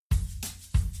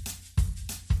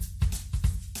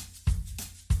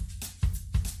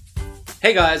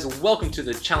Hey guys, welcome to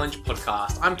the Challenge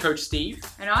Podcast. I'm Coach Steve.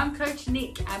 And I'm Coach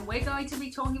Nick, and we're going to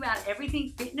be talking about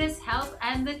everything fitness, health,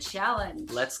 and the challenge.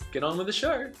 Let's get on with the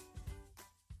show.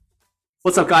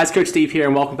 What's up guys, Coach Steve here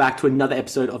and welcome back to another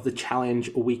episode of the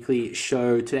Challenge Weekly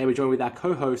Show. Today we're joined with our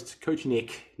co-host, Coach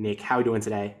Nick. Nick, how are we doing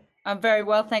today? I'm very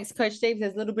well, thanks Coach Steve.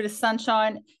 There's a little bit of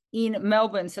sunshine in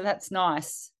Melbourne, so that's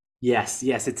nice. Yes,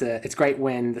 it's great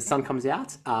when the sun comes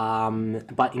out,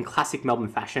 but in classic Melbourne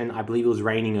fashion, I believe it was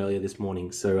raining earlier this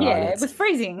morning. So it was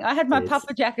freezing. I had my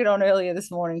puffer jacket on earlier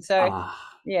this morning, so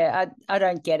I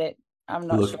don't get it. I'm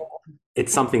not sure.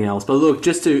 It's something else. But look,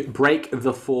 just to break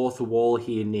the fourth wall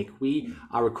here, Nick, we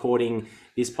are recording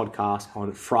this podcast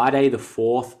on Friday, the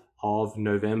 4th of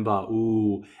November.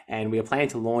 And we are planning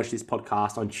to launch this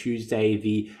podcast on Tuesday,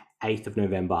 the 8th of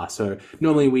November. So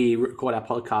normally we record our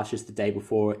podcast just the day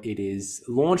before it is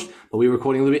launched, but we're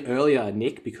recording a little bit earlier,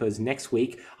 Nick, because next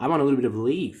week I'm on a little bit of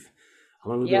leave.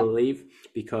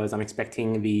 Because I'm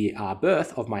expecting the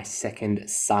birth of my second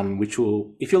son, which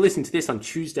will, if you're listening to this on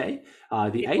Tuesday,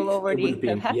 the 8th,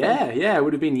 it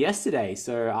would have been yesterday.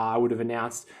 So I would have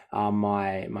announced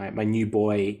my new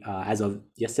boy as of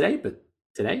yesterday, but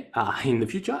today in the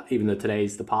future, even though today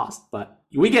is the past, but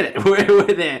we get it.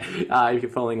 We're there if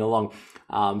you're following along.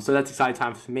 So that's exciting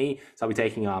time for me. So I'll be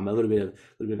taking a little bit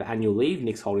of annual leave.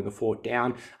 Nick's holding the fort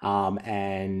down,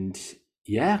 and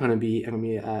I'm gonna be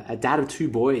a dad of two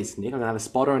boys. Nick, I'm gonna have a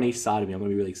spotter on each side of me. I'm gonna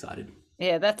be really excited.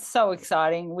 Yeah, that's so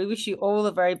exciting. We wish you all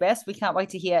the very best. We can't wait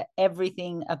to hear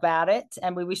everything about it,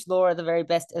 and we wish Laura the very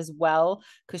best as well,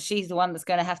 because she's the one that's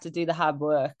going to have to do the hard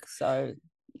work. So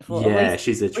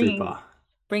she's a trooper.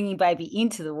 Bringing baby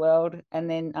into the world, and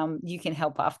then you can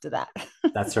help after that.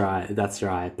 That's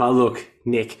right. But look,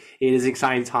 Nick, it is an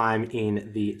exciting time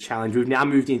in the challenge. We've now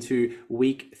moved into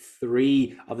week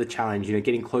 3 of the challenge,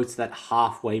 getting close to that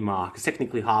halfway mark.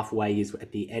 Technically halfway is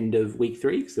at the end of week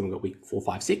 3, because then we've got week 4,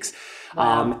 5, 6.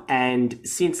 Wow. And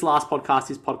since this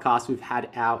podcast, we've had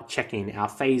our check-in, our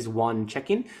phase 1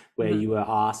 check-in, where you were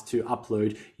asked to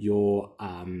upload your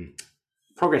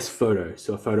progress photo.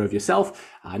 So a photo of yourself,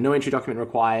 no entry document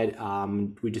required.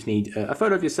 We just need a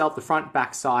photo of yourself, the front,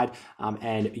 back, side,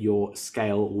 and your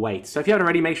scale weight. So if you haven't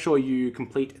already, make sure you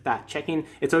complete that check-in.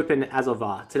 It's open as of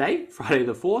today, Friday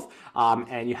the 4th,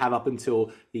 and you have up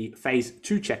until the phase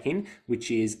 2 check-in, which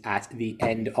is at the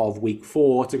end of week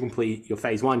 4 to complete your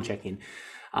phase 1 check-in.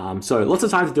 So lots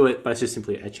of time to do it, but it's just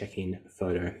simply a check-in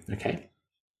photo. Okay.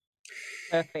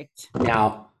 Perfect.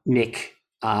 Now, Nick,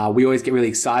 we always get really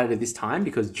excited at this time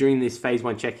because during this phase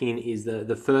 1 check-in is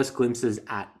the first glimpses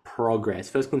at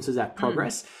progress.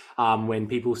 When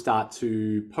people start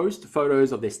to post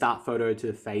photos of their start photo to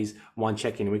the phase 1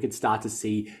 check-in, we could start to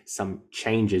see some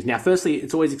changes. Now, firstly,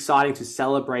 it's always exciting to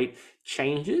celebrate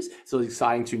changes. It's always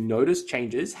exciting to notice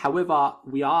changes. However,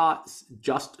 we are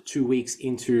just 2 weeks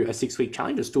into a 6-week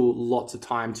challenge. There's still lots of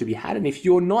time to be had. And if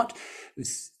you're not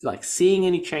seeing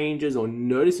any changes or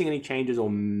noticing any changes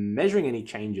or measuring any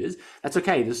changes, that's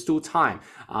okay. There's still time.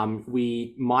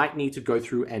 We might need to go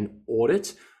through and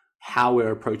audit how we're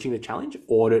approaching the challenge,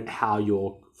 audit how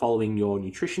you're following your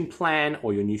nutrition plan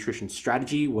or your nutrition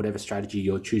strategy, whatever strategy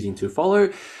you're choosing to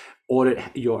follow, audit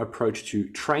your approach to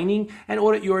training, and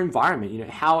audit your environment.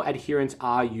 How adherent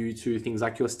are you to things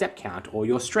like your step count or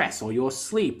your stress or your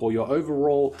sleep or your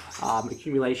overall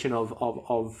accumulation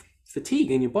of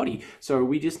fatigue in your body. So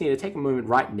we just need to take a moment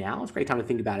right now. It's a great time to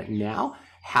think about it now.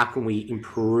 How can we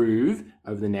improve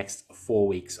over the next 4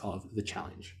 weeks of the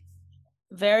challenge?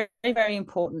 Very, very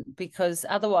important, because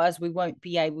otherwise we won't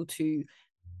be able to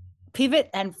pivot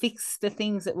and fix the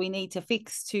things that we need to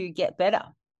fix to get better.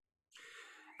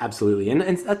 Absolutely. And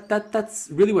that's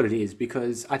really what it is,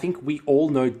 because I think we all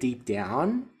know deep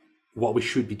down what we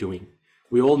should be doing.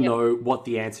 We all know what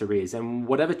the answer is, and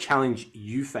whatever challenge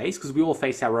you face, because we all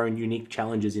face our own unique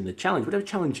challenges in the challenge, whatever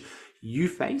challenge you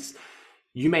face,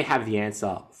 you may have the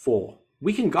answer for.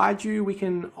 We can guide you, we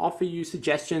can offer you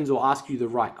suggestions or ask you the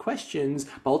right questions,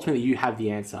 but ultimately you have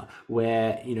the answer.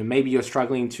 Where, maybe you're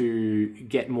struggling to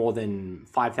get more than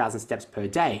 5,000 steps per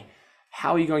day.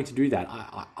 How are you going to do that?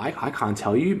 I can't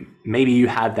tell you. Maybe you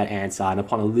have that answer, and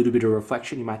upon a little bit of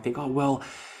reflection, you might think,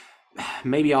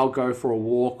 maybe I'll go for a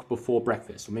walk before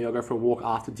breakfast, or maybe I'll go for a walk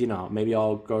after dinner. Maybe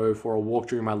I'll go for a walk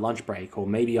during my lunch break, or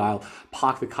maybe I'll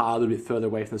park the car a little bit further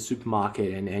away from the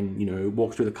supermarket and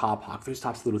walk through the car park, those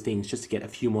types of little things just to get a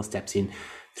few more steps in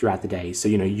throughout the day. So,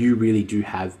 you really do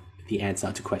have the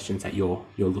answer to questions that you're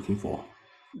looking for.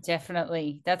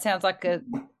 Definitely. That sounds like a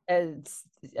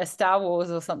Star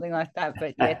Wars or something like that,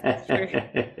 but yeah, that's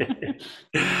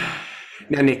true.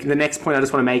 Now, Nick, the next point I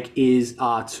just want to make is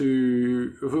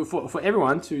for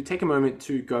everyone to take a moment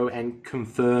to go and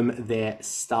confirm their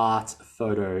start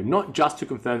photo. Not just to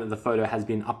confirm that the photo has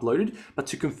been uploaded, but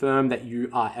to confirm that you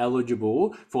are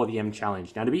eligible for the M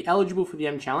Challenge. Now, to be eligible for the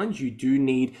M Challenge, you do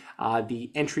need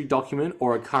the entry document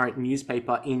or a current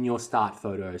newspaper in your start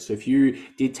photo. So if you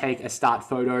did take a start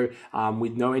photo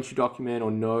with no entry document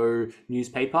or no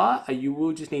newspaper, you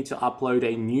will just need to upload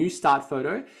a new start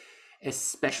photo,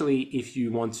 especially if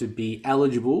you want to be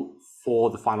eligible for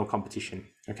the final competition.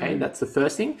 Okay, that's the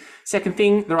first thing. Second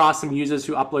thing, there are some users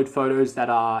who upload photos that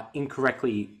are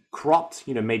incorrectly cropped.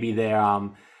 Maybe they're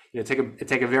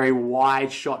take a very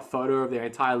wide shot photo of their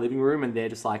entire living room and they're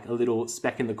just like a little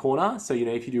speck in the corner. So,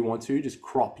 if you do want to, just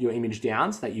crop your image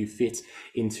down so that you fit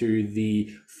into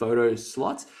the photo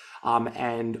slot.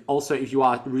 And also, if you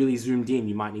are really zoomed in,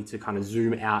 you might need to kind of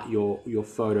zoom out your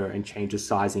photo and change the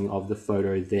sizing of the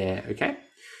photo there, okay?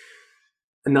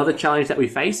 Another challenge that we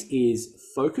face is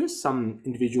focus. Some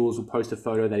individuals will post a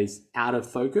photo that is out of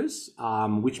focus,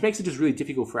 which makes it just really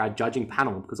difficult for our judging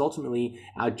panel, because ultimately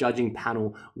our judging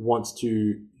panel wants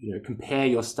to compare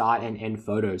your start and end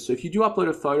photos. So if you do upload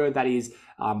a photo that is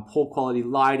poor quality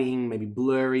lighting, maybe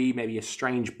blurry, maybe a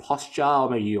strange posture, or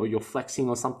maybe you're flexing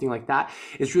or something like that,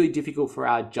 it's really difficult for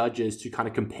our judges to kind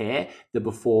of compare the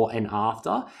before and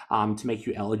after to make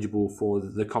you eligible for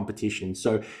the competition.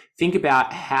 So think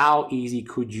about how easy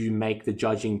could you make the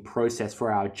judging process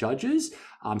for our judges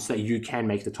so that you can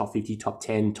make the top 50, top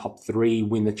 10, top 3,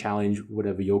 win the challenge,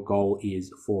 whatever your goal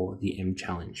is for the M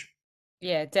Challenge.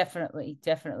 Yeah, definitely.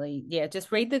 Yeah,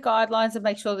 just read the guidelines and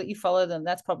make sure that you follow them.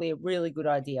 That's probably a really good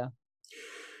idea.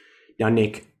 Now,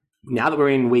 Nick, now that we're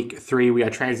in week 3, we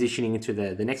are transitioning into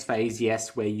the next phase,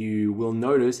 yes, where you will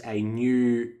notice a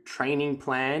new training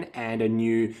plan and a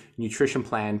new nutrition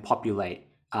plan populate.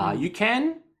 You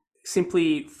can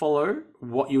simply follow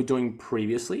what you were doing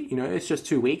previously. It's just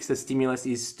 2 weeks. The stimulus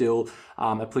is still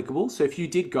applicable. So if you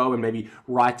did go and maybe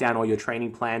write down all your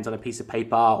training plans on a piece of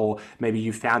paper, or maybe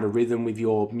you found a rhythm with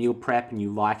your meal prep and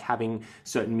you like having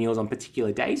certain meals on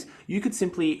particular days, you could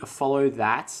simply follow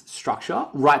that structure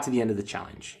right to the end of the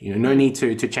challenge. No need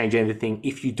to change anything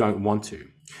if you don't want to.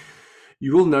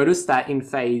 You will notice that in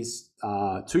phase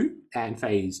 2 and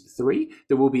phase 3,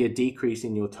 there will be a decrease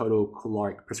in your total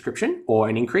caloric prescription, or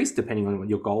an increase depending on what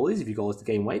your goal is. If your goal is to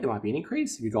gain weight, there might be an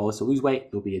increase. If your goal is to lose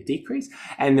weight, there'll be a decrease.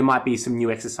 And there might be some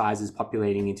new exercises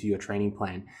populating into your training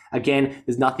plan. Again,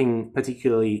 there's nothing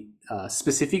particularly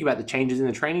specific about the changes in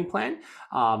the training plan.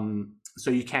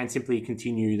 So you can simply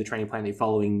continue the training plan that you're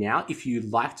following now if you'd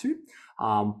like to.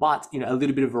 But a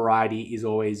little bit of variety is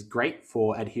always great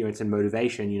for adherence and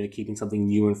motivation, keeping something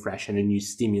new and fresh and a new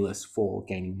stimulus for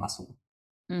gaining muscle.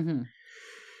 Mm-hmm.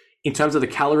 In terms of the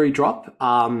calorie drop,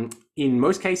 in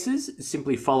most cases,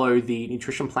 simply follow the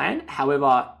nutrition plan.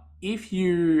 However, if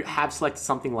you have selected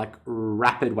something like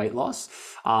rapid weight loss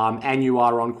and you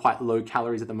are on quite low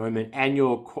calories at the moment and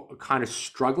you're kind of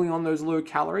struggling on those low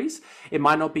calories, it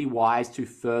might not be wise to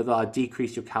further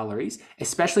decrease your calories,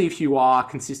 especially if you are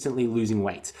consistently losing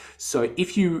weight. So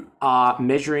if you are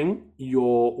measuring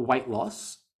your weight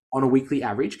loss on a weekly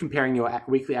average, comparing your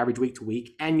weekly average week to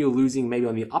week, and you're losing maybe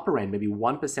on the upper end, maybe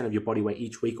 1% of your body weight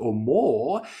each week or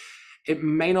more, it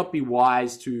may not be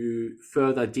wise to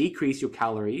further decrease your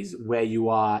calories where you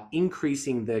are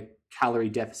increasing the calorie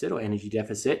deficit or energy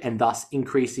deficit and thus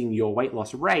increasing your weight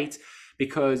loss rate,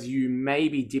 because you may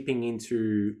be dipping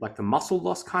into like the muscle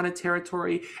loss kind of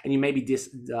territory, and you may be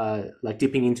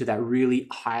dipping into that really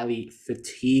highly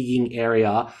fatiguing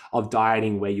area of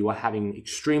dieting where you are having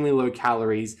extremely low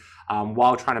calories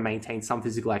while trying to maintain some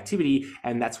physical activity.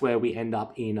 And that's where we end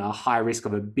up in a high risk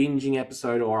of a binging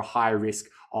episode or a high risk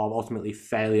of ultimately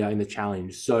failure in the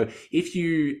challenge. So if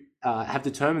you have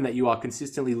determined that you are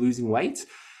consistently losing weight,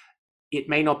 it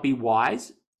may not be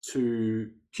wise to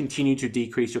continue to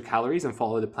decrease your calories and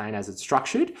follow the plan as it's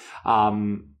structured.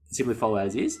 Simply follow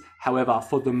as is. However,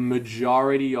 for the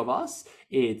majority of us,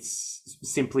 it's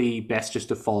simply best just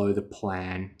to follow the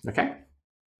plan. Okay.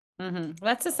 Mm-hmm.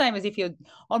 That's the same as if you're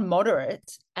on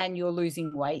moderate and you're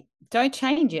losing weight. Don't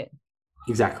change it.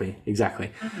 Exactly.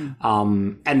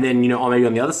 Mm-hmm. And then, or maybe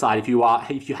on the other side, if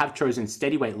you have chosen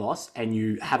steady weight loss and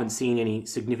you haven't seen any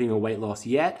significant weight loss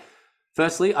yet,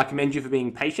 firstly, I commend you for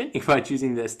being patient by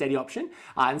choosing the steady option.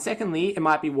 And secondly, it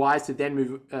might be wise to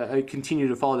then continue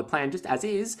to follow the plan just as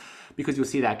is, because you'll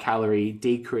see that calorie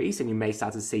decrease and you may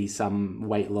start to see some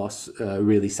weight loss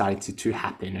really starting to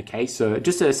happen. Okay, so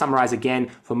just to summarize again,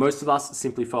 for most of us,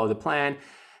 simply follow the plan.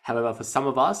 However, for some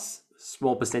of us,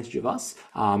 small percentage of us,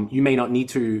 you may not need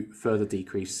to further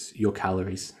decrease your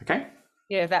calories. Okay.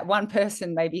 Yeah, that one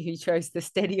person maybe who chose the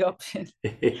steady option.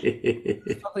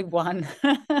 Probably one.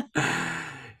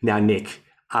 Now, Nick,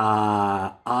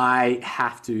 I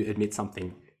have to admit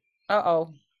something.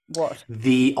 Uh-oh. What?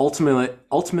 The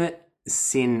ultimate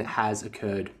sin has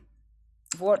occurred.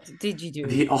 What did you do?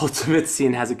 The ultimate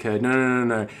sin has occurred.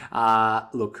 No.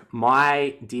 Look,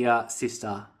 my dear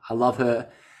sister, I love her.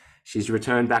 She's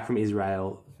returned back from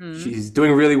Israel. She's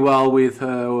doing really well with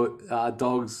her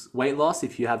dog's weight loss.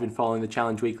 If you have been following the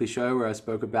Challenge Weekly show where I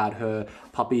spoke about her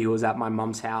puppy who was at my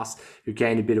mum's house who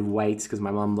gained a bit of weight because my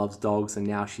mum loves dogs and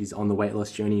now she's on the weight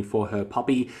loss journey for her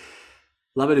puppy.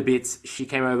 Love her to bits. She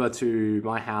came over to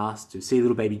my house to see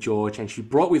little baby George and she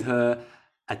brought with her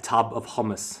a tub of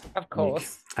hummus. Of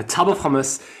course. Nick. A tub of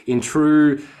hummus in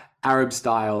true Arab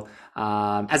style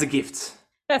as a gift.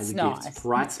 That's nice. Gift,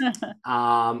 right?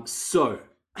 So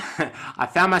I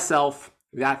found myself,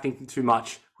 without thinking too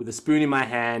much, with a spoon in my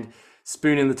hand,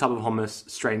 spoon in the tub of hummus,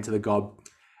 straight into the gob.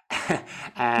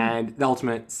 And the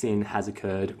ultimate sin has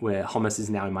occurred where hummus is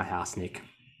now in my house, Nick.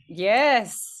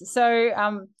 Yes. So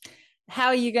how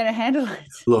are you going to handle it?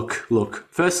 Look.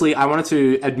 Firstly, I wanted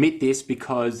to admit this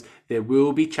because there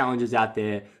will be challengers out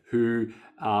there who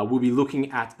will be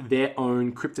looking at their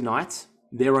own kryptonite,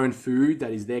 their own food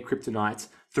that is their kryptonite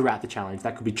throughout the challenge.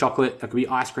 That could be chocolate, that could be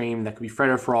ice cream, that could be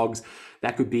Freddo Frogs,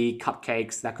 that could be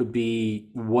cupcakes, that could be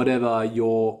whatever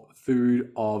your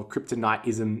food of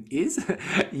kryptonitism is.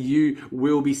 You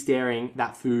will be staring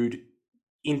that food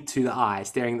into the eye,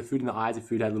 staring the food in the eyes. If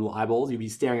food had little eyeballs, you'd be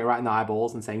staring it right in the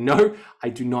eyeballs and saying, no, I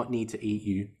do not need to eat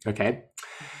you. Okay.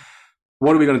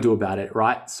 What are we going to do about it?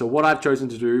 Right. So what I've chosen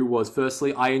to do was,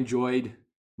 firstly, I enjoyed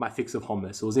my fix of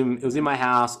hummus. It was in my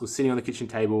house. It was sitting on the kitchen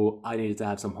table. I needed to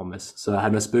have some hummus. So I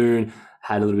had my spoon,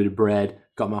 had a little bit of bread,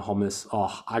 got my hummus.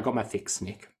 Oh, I got my fix,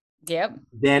 Nick. Yep.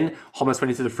 Then hummus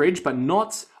went into the fridge, but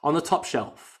not on the top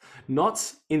shelf,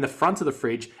 not in the front of the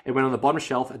fridge. It went on the bottom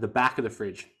shelf at the back of the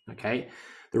fridge. Okay.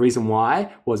 The reason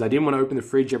why was I didn't want to open the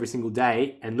fridge every single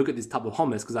day and look at this tub of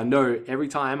hummus because I know every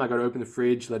time I go to open the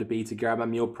fridge, let it be to grab my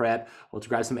meal prep or to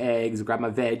grab some eggs or grab my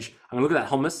veg, I'm going to look at that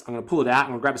hummus, I'm going to pull it out, I'm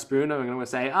going to grab a spoon and I'm going to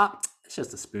say, it's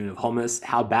just a spoon of hummus.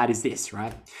 How bad is this,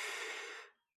 right?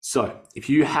 So if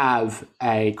you have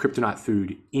a kryptonite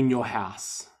food in your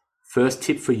house, first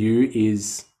tip for you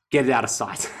is get it out of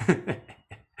sight.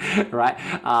 Right?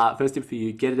 First tip for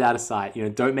you, get it out of sight.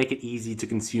 Don't make it easy to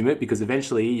consume it because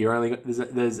eventually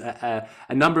there's a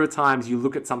number of times you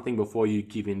look at something before you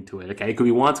give into it. Okay. It could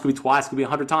be once, it could be twice, it could be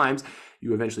 100 times.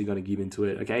 You're eventually going to give into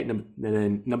it. Okay. And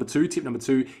then tip number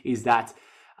two is that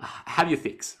have your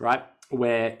fix, right?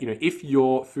 Where, if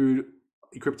your food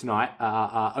kryptonite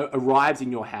arrives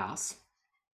in your house,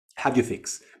 have your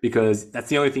fix because that's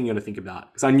the only thing you're going to think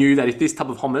about. Because I knew that if this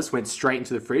tub of hummus went straight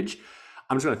into the fridge,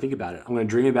 I'm just going to think about it. I'm going to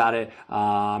dream about it.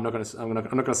 I'm not going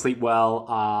to sleep well.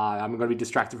 I'm going to be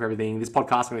distracted from everything. This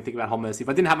podcast, I'm going to think about hummus. If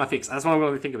I didn't have my fix, that's what I'm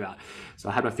going to think about. So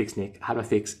I had my fix, Nick. I had my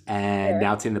fix, and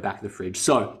now it's in the back of the fridge.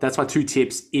 So that's my two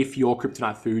tips. If your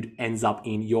kryptonite food ends up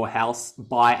in your house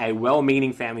by a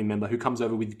well-meaning family member who comes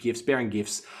over with gifts, bearing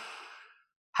gifts,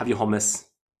 have your hummus.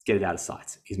 Get it out of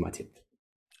sight. Is my tip.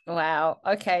 Wow.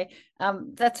 Okay.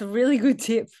 That's a really good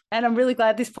tip. And I'm really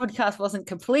glad this podcast wasn't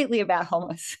completely about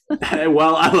hummus.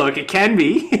 Well, look, it can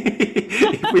be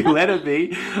if we let it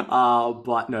be.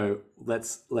 But no,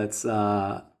 let's move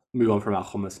on from our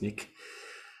hummus, Nick.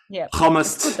 Yeah.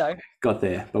 Hummus got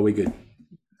there, but we're good.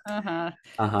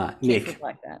 Nick. Keith would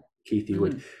like that. Keith, you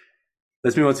would.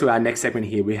 Let's move on to our next segment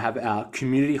here. We have our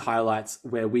community highlights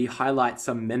where we highlight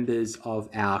some members of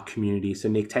our community. So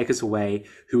Nick, take us away.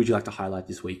 Who would you like to highlight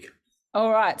this week?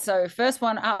 All right. So first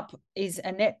one up is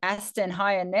Annette Aston.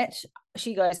 Hi, Annette.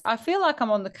 She goes, I feel like I'm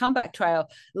on the comeback trail,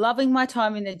 loving my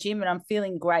time in the gym and I'm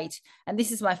feeling great. And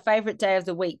this is my favorite day of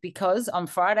the week because on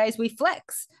Fridays we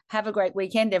flex. Have a great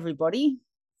weekend, everybody.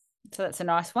 So that's a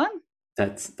nice one.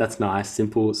 That's nice.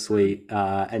 Simple, sweet.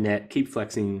 Annette, keep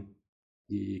flexing.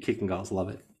 You kicking goals, love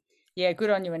it. Yeah, good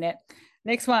on you, Annette.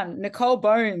 Next one, Nicole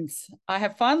Bones. I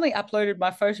have finally uploaded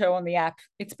my photo on the app.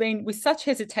 It's been with such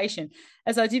hesitation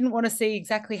as I didn't want to see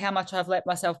exactly how much I've let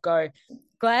myself go.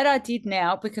 Glad I did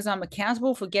now because I'm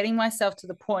accountable for getting myself to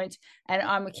the point and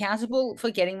I'm accountable for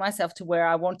getting myself to where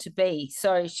I want to be.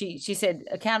 So she said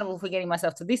accountable for getting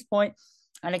myself to this point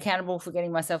and accountable for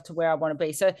getting myself to where I want to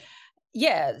be. So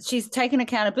yeah, she's taken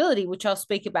accountability, which I'll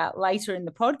speak about later in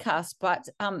the podcast, but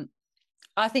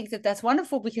I think that that's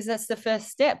wonderful because that's the first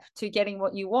step to getting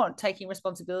what you want, taking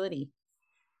responsibility.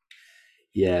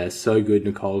 Yeah, so good,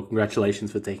 Nicole.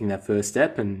 Congratulations for taking that first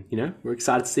step. And, we're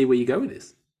excited to see where you go with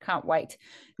this. Can't wait.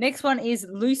 Next one is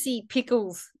Lucy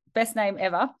Pickles, best name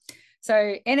ever.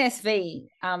 So NSV,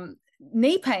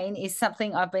 knee pain is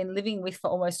something I've been living with for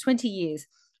almost 20 years.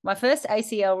 My first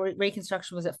ACL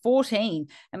reconstruction was at 14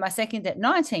 and my second at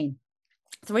 19.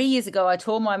 3 years ago, I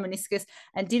tore my meniscus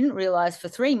and didn't realize for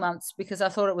 3 months because I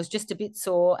thought it was just a bit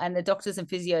sore, and the doctors and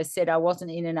physios said I wasn't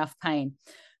in enough pain.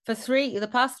 For the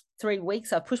past 3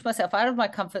 weeks, I've pushed myself out of my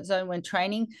comfort zone when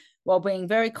training while being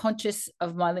very conscious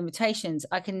of my limitations.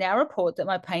 I can now report that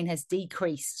my pain has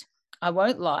decreased. I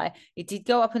won't lie, it did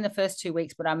go up in the first 2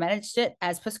 weeks, but I managed it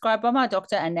as prescribed by my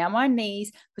doctor, and now my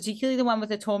knees, particularly the one with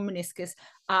the torn meniscus,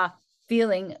 are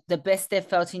feeling the best they've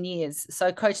felt in years.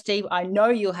 So, Coach Steve, I know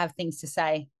you'll have things to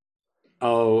say.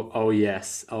 Oh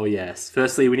yes.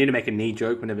 Firstly, we need to make a knee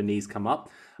joke whenever knees come up.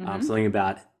 Mhm. Something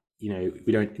about,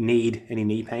 we don't need any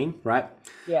knee pain, right?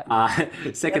 Yeah.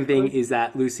 Second thing is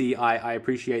that, Lucy, I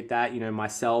appreciate that.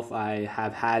 Myself, I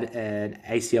have had an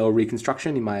ACL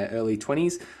reconstruction in my early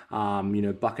 20s.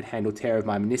 Bucket handle tear of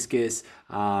my meniscus,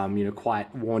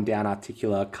 quite worn down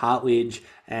articular cartilage,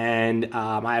 and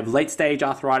I have late stage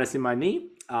arthritis in my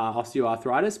knee,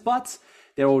 osteoarthritis, but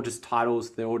they're all just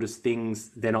titles. They're all just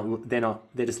things. They're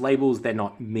just labels. They're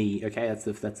not me. Okay.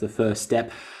 That's the first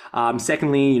step.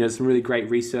 Secondly, some really great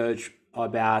research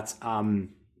about,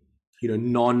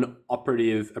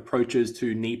 non-operative approaches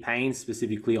to knee pain,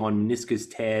 specifically on meniscus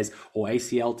tears or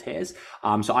ACL tears.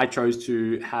 So I chose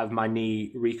to have my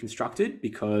knee reconstructed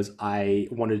because I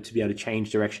wanted to be able to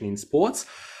change direction in sports.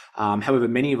 However,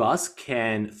 many of us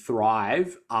can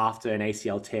thrive after an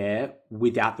ACL tear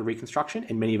without the reconstruction,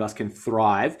 and many of us can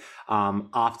thrive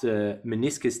after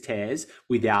meniscus tears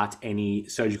without any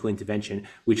surgical intervention,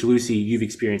 which, Lucy, you've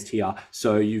experienced here.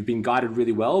 So you've been guided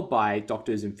really well by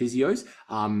doctors and physios.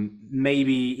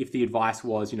 Maybe if the advice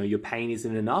was, your pain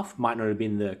isn't enough, might not have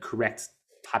been the correct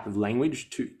type of language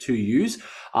to use.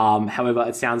 However,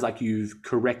 it sounds like you've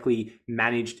correctly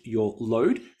managed your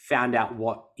load, found out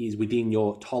what is within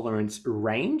your tolerance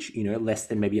range, less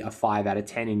than maybe a 5 out of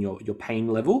 10 in your pain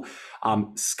level,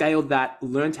 scaled that,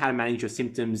 learned how to manage your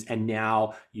symptoms, and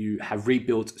now you have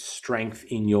rebuilt strength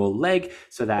in your leg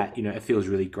so that, it feels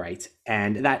really great.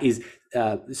 And that is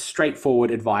straightforward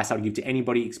advice I would give to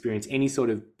anybody experiencing any sort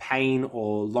of pain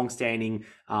or longstanding,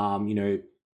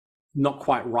 not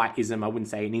quite rightism. I wouldn't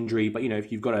say an injury, but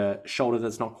if you've got a shoulder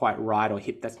that's not quite right or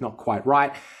hip that's not quite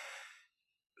right,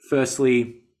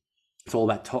 firstly, it's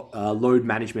all about load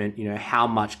management. How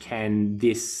much can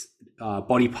this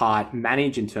body part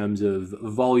manage in terms of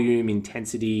volume,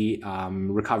 intensity,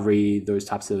 recovery, those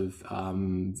types of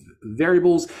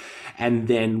variables, and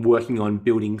then working on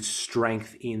building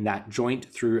strength in that joint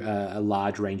through a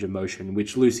large range of motion,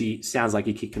 which, Lucy, sounds like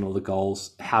you're kicking all the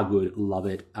goals. How good. Love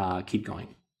it. Keep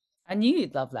going. I knew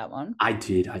you'd love that one. I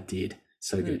did.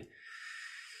 So good.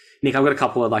 Nick, I've got a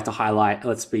couple I'd like to highlight.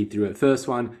 Let's speed through it. First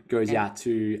one goes out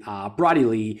to Bridie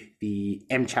Lee, the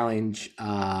M Challenge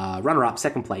runner-up,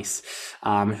 second place,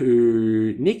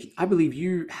 who, Nick, I believe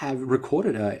you have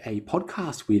recorded a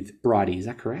podcast with Bridie. Is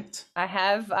that correct? I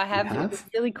have. It was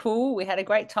really cool. We had a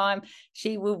great time.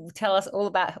 She will tell us all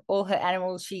about all her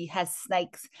animals. She has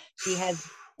snakes. She has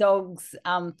dogs.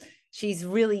 She's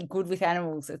really good with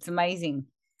animals. It's amazing.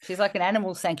 She's like an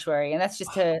animal sanctuary, and that's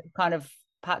just her kind of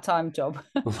part-time job.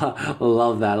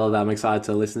 Love that. I'm excited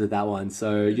to listen to that one.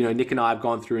 So, Nick and I have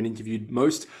gone through and interviewed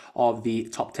most of the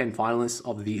top 10 finalists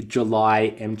of the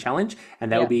July M Challenge,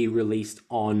 and they'll be released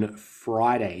on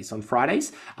Fridays.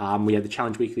 We have the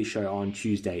Challenge Weekly show on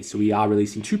Tuesdays. So we are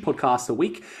releasing 2 podcasts a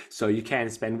week. So you can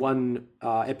spend one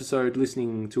episode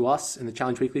listening to us in the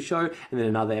Challenge Weekly show, and then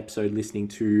another episode listening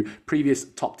to previous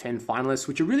top 10 finalists,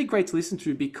 which are really great to listen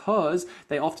to because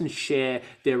they often share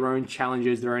their own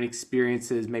challenges, their own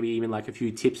experiences, maybe even like a few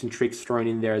tips and tricks thrown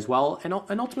in there as well. And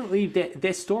ultimately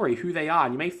their story, who they are.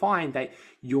 And you may find that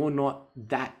you're not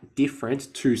that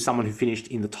different to someone who finished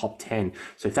in the top 10.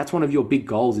 So if that's one of your big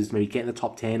goals, is maybe get in the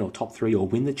top 10 or top 3 or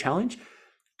win the challenge,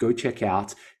 go check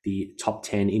out the top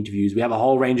 10 interviews. We have a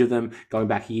whole range of them going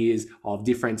back years of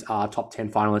different top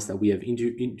 10 finalists that we have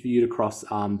interviewed across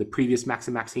the previous Max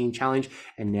and Maxine challenge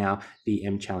and now the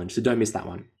M challenge. So don't miss that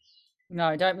one.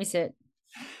 No, don't miss it.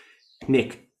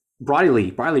 Nick, Bridie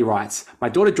Lee writes, my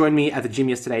daughter joined me at the gym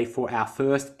yesterday for our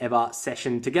first ever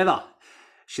session together.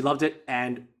 She loved it,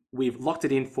 and we've locked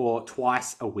it in for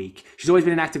twice a week. She's always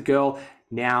been an active girl.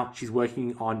 Now she's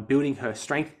working on building her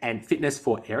strength and fitness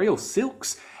for aerial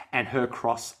silks and her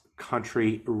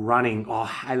cross-country running. Oh,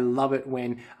 I love it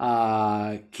when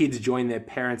kids join their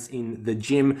parents in the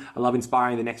gym. I love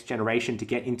inspiring the next generation to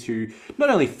get into not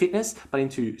only fitness, but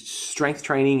into strength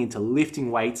training, into lifting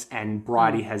weights. And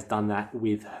Bridie has done that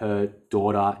with her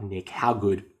daughter, Nick. How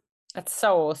good. That's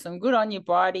so awesome. Good on you,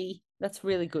 Bridie. That's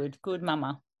really good. Good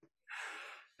mama.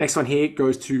 Next one here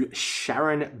goes to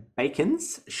Sharon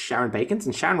Bacons.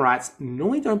 And Sharon writes,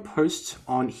 normally don't post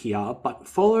on here, but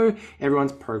follow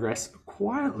everyone's progress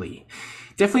quietly.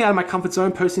 Definitely out of my comfort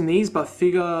zone posting these, but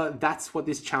figure that's what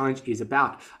this challenge is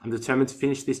about. I'm determined to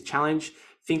finish this challenge.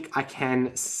 Think I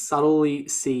can subtly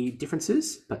see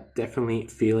differences, but definitely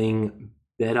feeling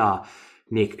better.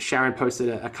 Nick, Sharon posted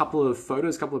a couple of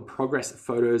progress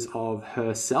photos of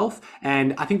herself.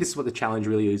 And I think this is what the challenge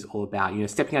really is all about.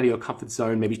 Stepping out of your comfort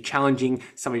zone, maybe challenging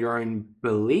some of your own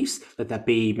beliefs. Let that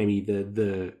be maybe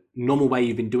the normal way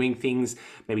you've been doing things,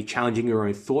 maybe challenging your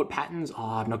own thought patterns. Oh,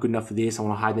 I'm not good enough for this. I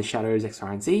want to hide in the shadows, X,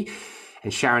 Y, and Z.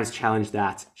 And Sharon's challenged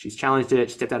that. She's challenged it,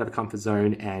 stepped out of the comfort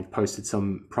zone and posted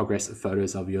some progress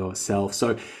photos of yourself.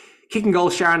 So kicking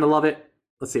goals, Sharon, I love it.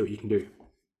 Let's see what you can do.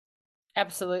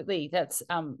 Absolutely. That's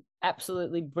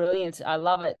absolutely brilliant. I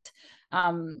love it.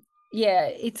 Yeah,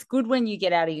 it's good when you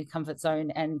get out of your comfort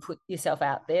zone and put yourself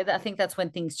out there. I think that's when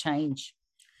things change.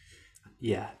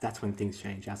 Yeah, that's when things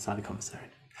change outside the comfort zone.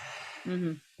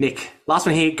 Mm-hmm. Nick, last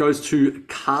one here goes to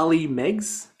Carly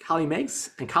Meggs.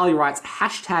 And Carly writes,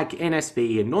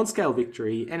 #NSV, a non-scale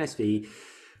victory, NSV,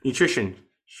 nutrition.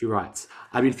 She writes,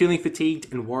 I've been feeling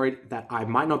fatigued and worried that I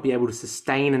might not be able to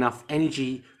sustain enough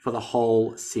energy for the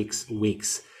whole 6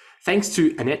 weeks. Thanks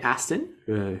to Annette Aston,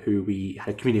 who we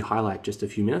had a community highlight just a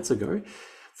few minutes ago,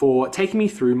 for taking me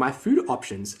through my food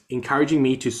options, encouraging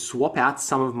me to swap out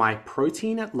some of my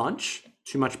protein at lunch,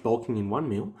 too much bulking in one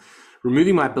meal,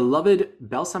 removing my beloved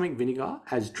balsamic vinegar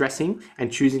as dressing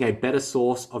and choosing a better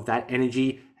source of that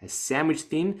energy as sandwich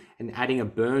thin and adding a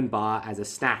burn bar as a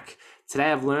snack.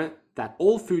 Today I've learned that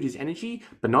all food is energy,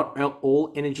 but not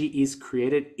all energy is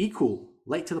created equal.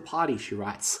 Late to the party, she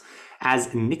writes. As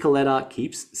Nicoletta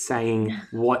keeps saying,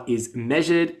 what is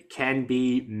measured can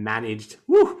be managed.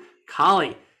 Woo!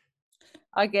 Carly.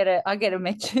 I get a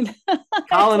mention.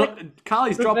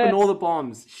 Carly's dropping all the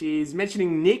bombs. She's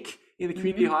mentioning Nick in the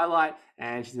community highlight,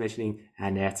 and she's mentioning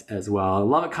Annette as well. I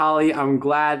love it, Carly. I'm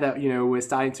glad that we're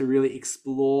starting to really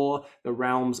explore the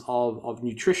realms of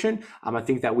nutrition. I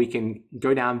think that we can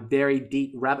go down very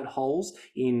deep rabbit holes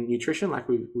in nutrition, like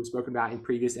we've spoken about in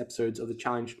previous episodes of the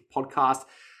Challenge podcast.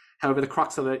 However, the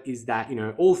crux of it is that,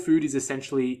 all food is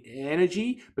essentially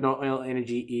energy, but not all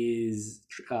energy is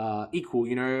equal.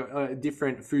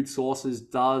 Different food sources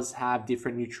does have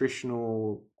different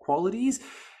nutritional qualities.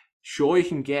 Sure, you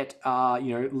can get,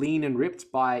 lean and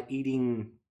ripped by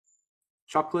eating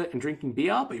chocolate and drinking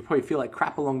beer, but you probably feel like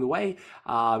crap along the way. You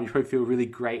probably feel really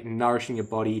great and nourishing your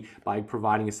body by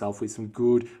providing yourself with some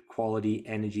good quality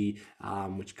energy,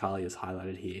 which Carly has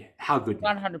highlighted here. How good,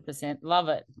 Nick? 100%. Love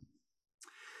it.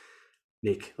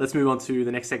 Nick, let's move on to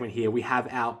the next segment here. We have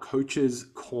our Coach's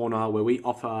Corner where we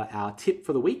offer our tip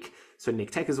for the week. So Nick,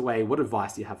 take us away. What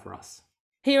advice do you have for us?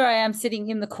 Here I am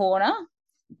sitting in the corner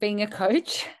being a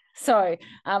coach. So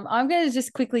I'm going to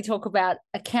just quickly talk about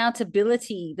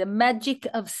accountability, the magic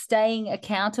of staying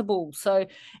accountable. So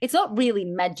it's not really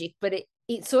magic, but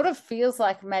it sort of feels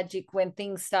like magic when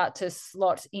things start to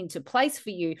slot into place for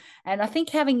you. And I think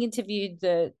having interviewed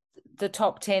the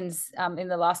top 10s in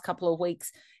the last couple of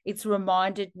weeks, it's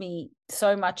reminded me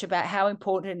so much about how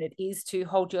important it is to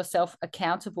hold yourself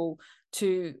accountable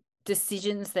to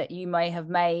decisions that you may have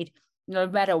made, no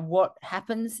matter what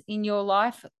happens in your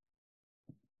life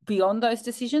beyond those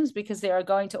decisions, because there are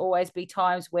going to always be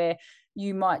times where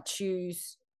you might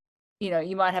choose,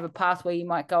 you might have a path where you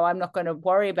might go, I'm not going to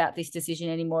worry about this decision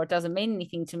anymore. It doesn't mean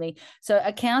anything to me. So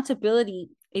accountability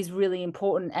is really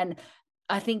important. And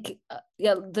I think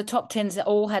the top 10s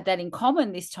all had that in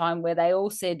common this time, where they all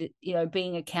said,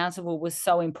 being accountable was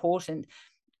so important.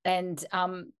 And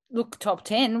look, top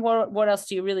 10, what else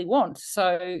do you really want?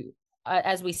 So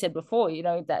as we said before,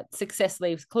 that success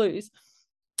leaves clues.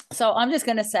 So I'm just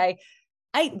going to say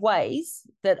 8 ways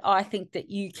that I think that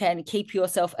you can keep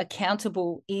yourself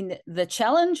accountable in the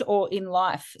challenge or in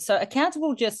life. So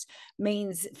accountable just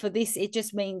means, for this, it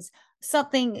just means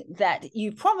something that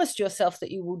you promised yourself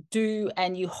that you will do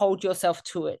and you hold yourself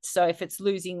to it. So if it's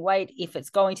losing weight, if it's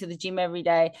going to the gym every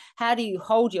day, how do you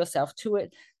hold yourself to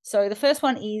it? So the first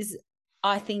one is,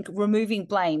 I think, removing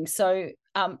blame. So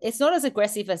it's not as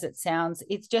aggressive as it sounds.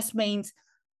 It just means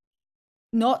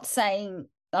not saying,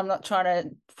 I'm not trying to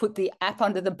put the app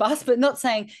under the bus, but not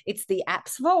saying it's the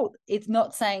app's fault. It's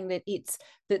not saying that it's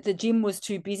that the gym was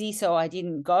too busy, so I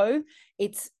didn't go.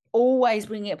 It's always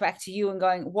bringing it back to you and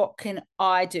going, what can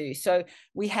I do? So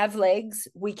we have legs,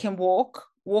 we can walk.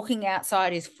 Walking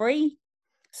outside is free.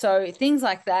 So things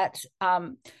like that,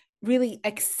 really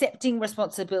accepting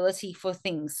responsibility for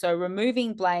things. So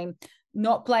removing blame,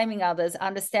 not blaming others,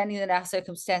 understanding that our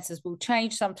circumstances will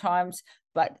change sometimes,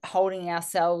 but holding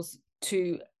ourselves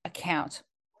to account.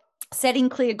 Setting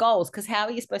clear goals, because how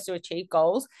are you supposed to achieve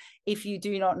goals if you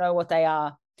do not know what they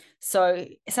are? So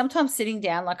sometimes sitting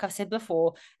down, like I've said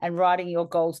before, and writing your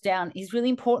goals down is really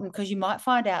important, because you might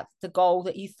find out the goal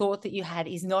that you thought that you had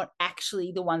is not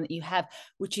actually the one that you have,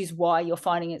 which is why you're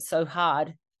finding it so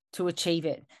hard to achieve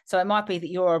it. So it might be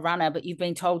that you're a runner, but you've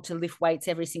been told to lift weights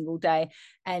every single day,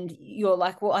 and you're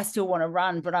like, well, I still want to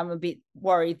run, but I'm a bit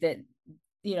worried that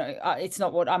it's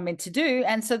not what I'm meant to do.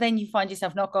 And so then you find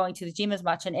yourself not going to the gym as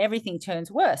much, and everything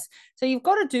turns worse. So you've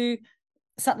got to do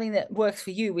something that works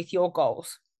for you with your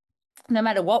goals. No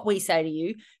matter what we say to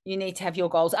you, you need to have your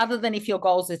goals, other than if your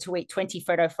goals are to eat 20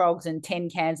 Freddo Frogs and 10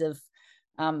 cans of,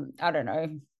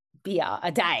 beer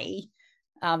a day,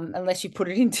 unless you put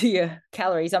it into your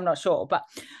calories, I'm not sure. But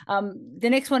the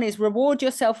next one is reward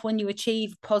yourself when you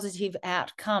achieve positive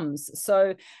outcomes.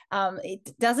 So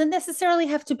it doesn't necessarily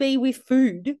have to be with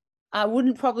food. I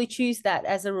wouldn't probably choose that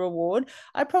as a reward.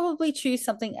 I'd probably choose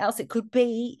something else. It could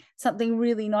be something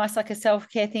really nice, like a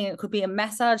self-care thing. It could be a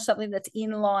massage, something that's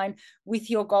in line with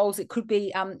your goals. It could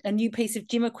be a new piece of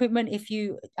gym equipment if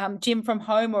you gym from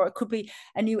home, or it could be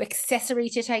a new accessory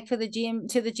to take to the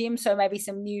gym. So maybe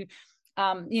some new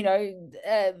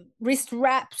wrist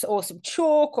wraps, or some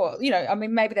chalk, or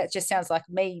maybe that just sounds like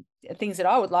me, things that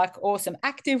I would like, or some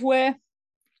active wear.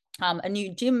 A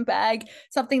new gym bag,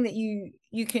 something that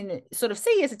you can sort of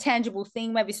see as a tangible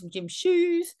thing, maybe some gym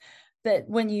shoes, that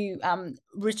when you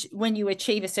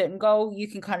achieve a certain goal, you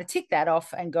can kind of tick that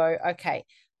off and go, okay,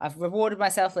 I've rewarded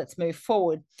myself, let's move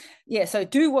forward. Yeah, so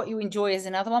do what you enjoy is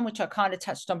another one, which I kind of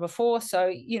touched on before.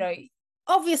 So,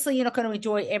 obviously you're not going to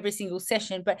enjoy every single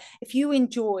session, but if you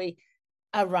enjoy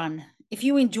a run, if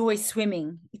you enjoy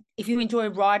swimming, if you enjoy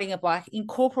riding a bike,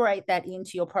 incorporate that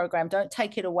into your program. Don't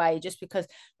take it away just because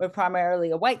we're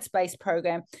primarily a weights-based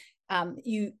program.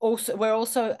 We're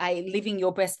also a living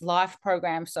your best life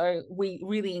program. So we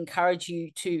really encourage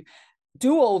you to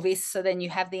do all this, so then you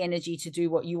have the energy to do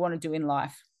what you want to do in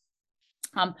life.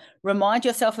 Remind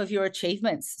yourself of your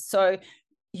achievements. So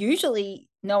usually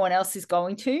no one else is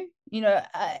going to,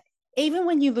 even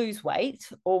when you lose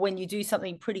weight or when you do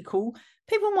something pretty cool,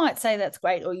 people might say that's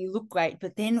great or you look great,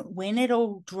 but then when it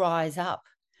all dries up,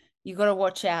 you've got to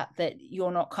watch out that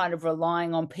you're not kind of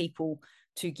relying on people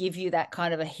to give you that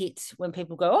kind of a hit when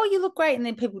people go, oh, you look great, and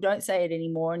then people don't say it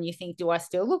anymore, and you think, do I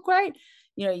still look great?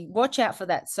 Watch out for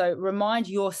that. So remind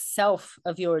yourself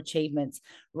of your achievements,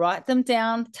 write them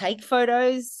down, take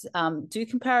photos, do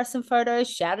comparison photos,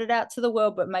 shout it out to the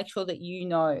world, but make sure that you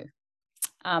know.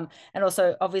 And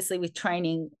also, obviously, with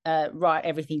training, write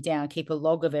everything down, keep a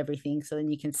log of everything, so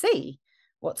then you can see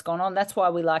what's gone on. That's why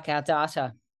we like our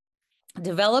data.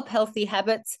 Develop healthy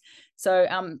habits. So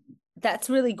that's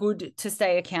really good to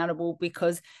stay accountable,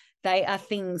 because they are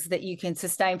things that you can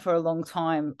sustain for a long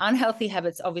time. Unhealthy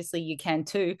habits, obviously, you can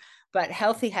too, but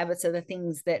healthy habits are the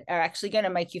things that are actually going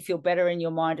to make you feel better in your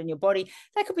mind and your body.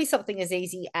 That could be something as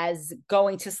easy as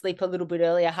going to sleep a little bit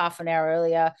earlier, half an hour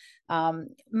earlier,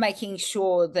 making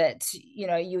sure that,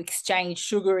 you exchange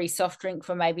sugary soft drink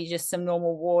for maybe just some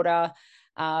normal water,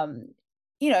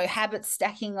 habit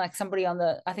stacking. Like somebody I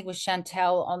think it was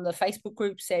Chantel on the Facebook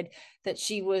group, said that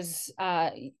she was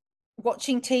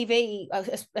watching TV,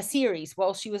 a series,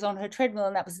 while she was on her treadmill,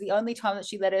 and that was the only time that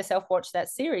she let herself watch that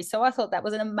series. So I thought that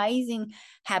was an amazing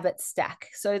habit stack.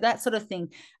 So that sort of thing.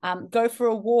 Go for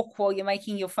a walk while you're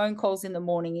making your phone calls in the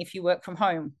morning if you work from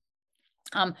home.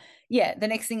 The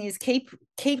next thing is keep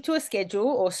to a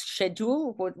schedule,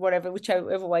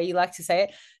 whichever way you like to say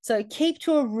it. So keep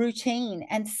to a routine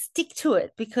and stick to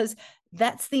it, because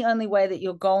that's the only way that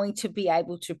you're going to be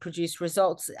able to produce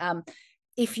results.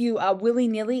 If you are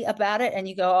willy-nilly about it and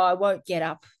you go, oh, I won't get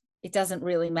up, it doesn't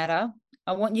really matter.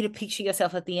 I want you to picture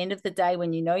yourself at the end of the day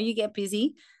when you get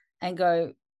busy and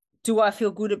go, do I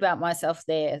feel good about myself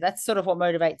there? That's sort of what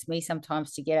motivates me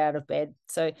sometimes to get out of bed.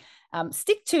 So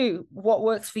stick to what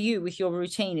works for you with your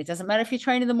routine. It doesn't matter if you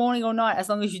train in the morning or night, as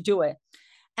long as you do it.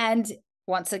 And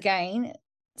once again,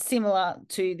 similar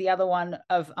to the other one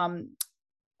of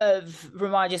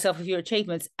remind yourself of your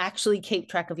achievements, actually keep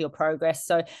track of your progress.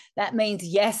 So that means,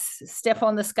 yes, step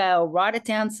on the scale, write it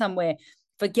down somewhere.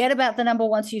 Forget about the number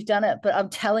once you've done it, but I'm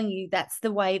telling you, that's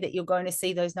the way that you're going to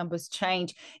see those numbers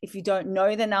change. If you don't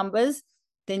know the numbers,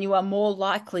 then you are more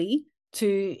likely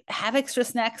to have extra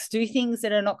snacks, do things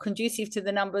that are not conducive to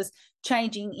the numbers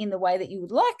changing in the way that you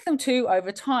would like them to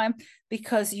over time,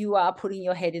 because you are putting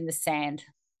your head in the sand.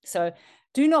 So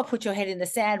do not put your head in the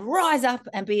sand. Rise up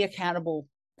and be accountable.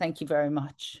 Thank you very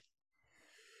much.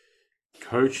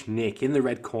 Coach Nick in the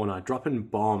red corner, dropping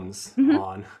bombs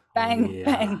on Bang, the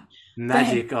bang,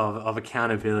 magic bang. of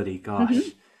accountability. Gosh.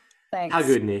 Thanks. How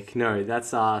good, Nick. No, that's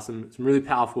some really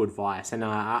powerful advice. And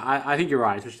I think you're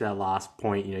right, especially that last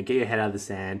point, get your head out of the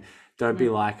sand. Don't be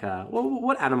like, well,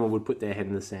 what animal would put their head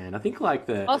in the sand? I think like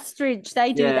Ostrich,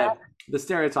 they do that. the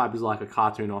stereotype is like a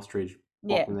cartoon ostrich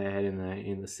Yeah. popping their head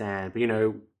in the sand. But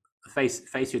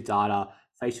face your data,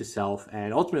 face yourself,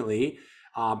 and ultimately,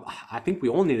 I think we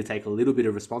all need to take a little bit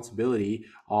of responsibility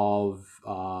of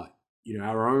our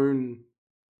own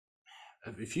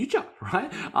future,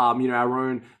 right? Our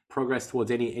own progress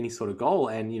towards any sort of goal,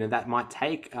 and that might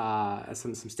take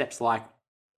some steps like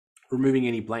removing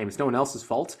any blame. It's no one else's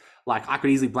fault. Like, I could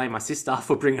easily blame my sister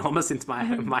for bringing hummus into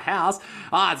my house.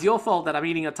 It's your fault that I'm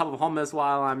eating a tub of hummus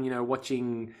while I'm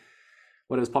watching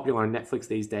what is popular on Netflix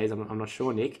these days. I'm not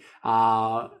sure, Nick.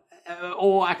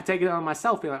 Or I could take it on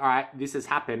myself, be like, all right, this has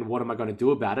happened. What am I going to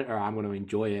do about it? Or I'm going to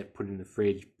enjoy it, put it in the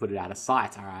fridge, put it out of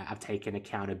sight. All right, I've taken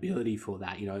accountability for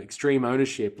that. Extreme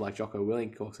ownership, like Jocko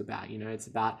Willink talks about. It's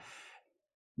about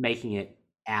making it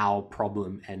our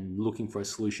problem and looking for a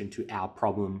solution to our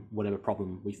problem, whatever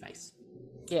problem we face.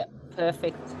 Yeah,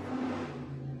 perfect.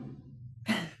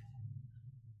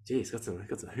 Jeez, got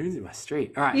some hoons in my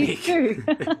street. All right, You Nick. too.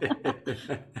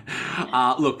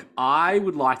 Look, I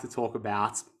would like to talk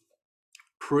about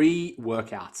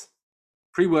pre-workout,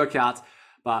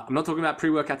 but I'm not talking about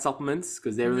pre-workout supplements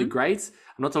because they're really great.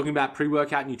 I'm not talking about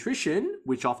pre-workout nutrition,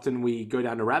 which often we go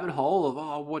down a rabbit hole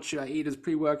of, what should I eat as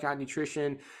pre-workout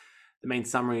nutrition? The main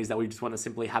summary is that we just want to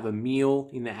simply have a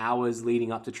meal in the hours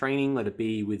leading up to training. Let it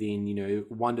be within,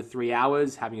 1 to 3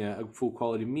 hours, having a full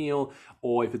quality meal,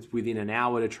 or if it's within an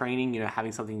hour to training,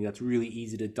 having something that's really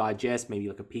easy to digest, maybe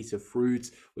like a piece of fruit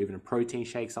or even a protein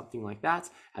shake, something like that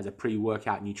as a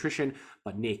pre-workout nutrition.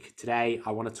 But Nick, today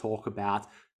I want to talk about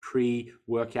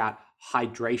pre-workout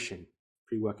hydration.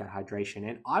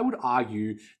 And I would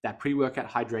argue that pre-workout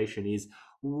hydration is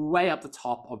way up the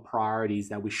top of priorities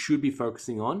that we should be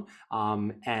focusing on.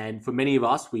 And for many of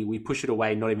us, we push it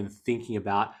away, not even thinking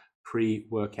about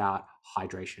pre-workout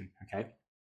hydration, okay?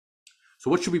 So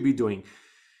what should we be doing?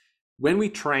 When we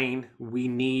train, we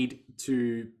need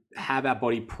to have our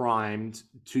body primed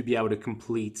to be able to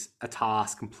complete a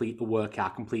task, complete a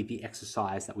workout, complete the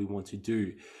exercise that we want to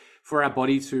do. For our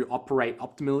body to operate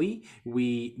optimally,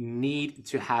 we need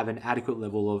to have an adequate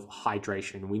level of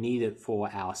hydration. We need it for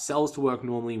our cells to work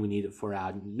normally. We need it for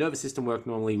our nervous system to work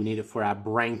normally. We need it for our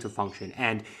brain to function.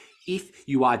 And if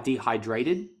you are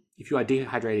dehydrated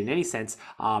in any sense,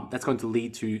 that's going to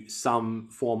lead to some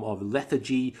form of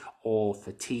lethargy or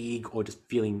fatigue or just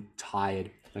feeling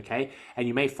tired. Okay. And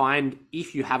you may find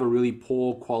if you have a really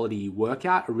poor quality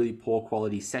workout, a really poor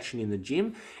quality session in the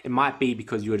gym, it might be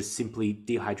because you are just simply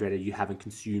dehydrated. You haven't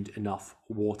consumed enough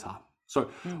water. So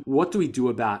what do we do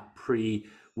about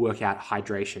pre-workout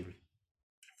hydration?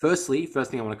 First thing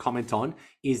I want to comment on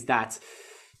is that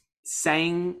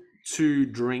saying to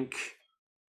drink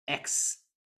X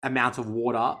amount of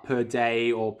water per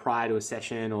day or prior to a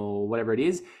session or whatever it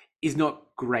is not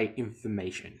great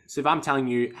information. So if I'm telling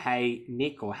you, hey,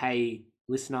 Nick, or hey,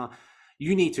 listener,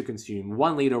 you need to consume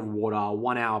 1 liter of water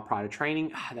 1 hour prior to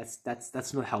training,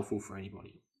 that's not helpful for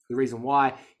anybody. The reason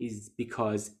why is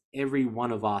because every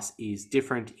one of us is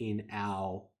different in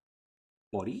our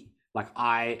body. Like,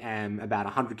 I am about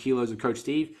 100 kilos with Coach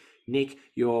Steve. Nick,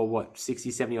 you're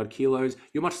 60, 70 odd kilos.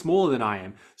 You're much smaller than I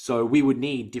am. So we would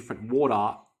need different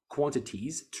water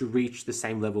quantities to reach the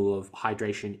same level of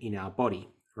hydration in our body,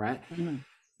 right?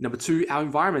 Number 2, our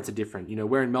environments are different.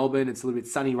 We're in Melbourne. It's a little bit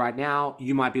sunny right now.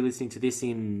 You might be listening to this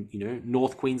in,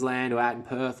 North Queensland or out in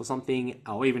Perth or something,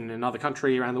 or even in another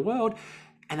country around the world.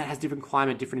 And that has different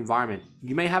climate, different environment.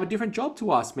 You may have a different job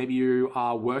to us. Maybe you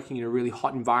are working in a really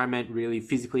hot environment, really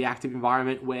physically active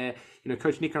environment where,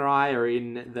 Coach Nick and I are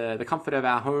in the comfort of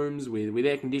our homes with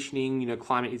air conditioning.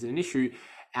 Climate isn't an issue.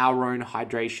 Our own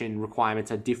hydration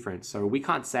requirements are different. So we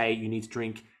can't say you need to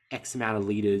drink X amount of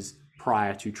liters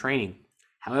prior to training.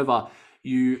 However,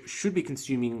 you should be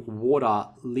consuming water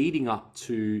leading up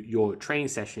to your training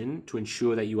session to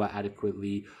ensure that you are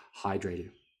adequately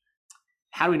hydrated.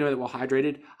 How do we know that we're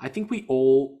hydrated? I think we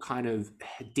all kind of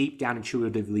deep down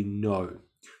intuitively know.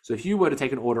 So if you were to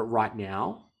take an audit right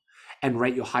now and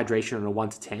rate your hydration on a 1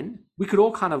 to 10, we could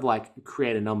all kind of like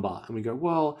create a number and we go,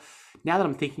 well, now that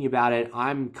I'm thinking about it,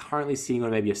 I'm currently sitting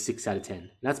on maybe a 6 out of 10. And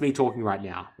that's me talking right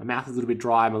now. My mouth is a little bit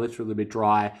dry. My lips are a little bit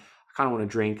dry. I kind of want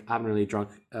to drink. I haven't really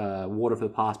drunk water for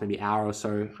the past maybe hour or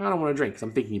so. I don't want to drink because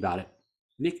I'm thinking about it.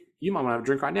 Nick, you might want to have a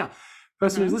drink right now.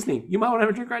 Person who's listening, you might want to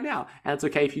have a drink right now. And it's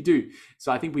okay if you do.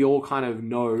 So I think we all kind of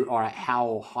know, all right,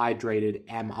 how hydrated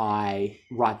am I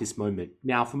right this moment?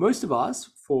 Now, for most of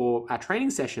us, for our training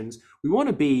sessions, we want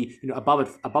to be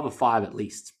above a 5 at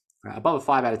least. right? Above a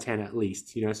 5 out of 10 at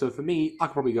least. So for me, I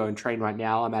could probably go and train right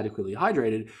now. I'm adequately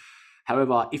hydrated.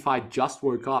 However, if I just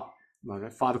woke up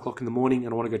at 5 o'clock in the morning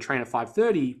and I want to go train at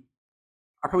 5:30,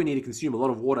 I probably need to consume a lot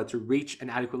of water to reach an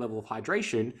adequate level of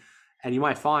hydration. And you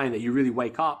might find that you really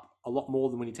wake up a lot more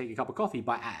than when you take a cup of coffee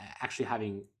by actually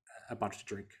having a bunch to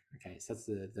drink. Okay, so that's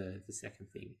the second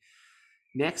thing.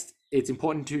 Next, it's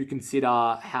important to consider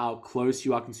how close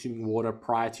you are consuming water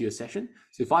prior to your session.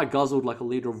 So if I guzzled like a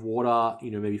liter of water,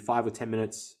 maybe 5 or 10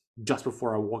 minutes just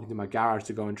before I walk into my garage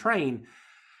to go and train,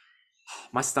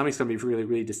 my stomach's going to be really,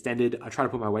 really distended. I try to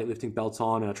put my weightlifting belt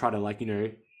on and I try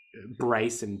to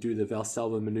brace and do the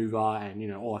Valsalva maneuver,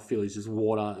 and all I feel is just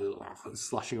water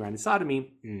slushing around inside of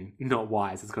me. Not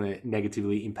wise. It's going to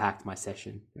negatively impact my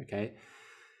session. Okay.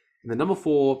 And then number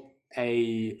 4,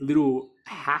 a little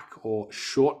hack or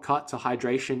shortcut to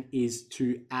hydration is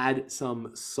to add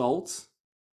some salt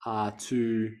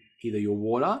to either your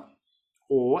water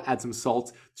or add some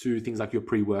salt to things like your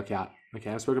pre-workout.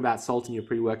 Okay, I've spoken about salt in your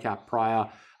pre-workout prior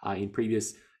in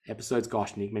previous episodes.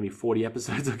 Gosh, Nick, maybe 40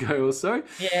 episodes ago or so.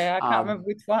 Yeah, I can't remember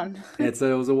which one. It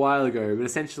was a while ago, but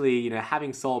essentially,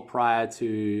 having salt prior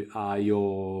to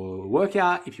your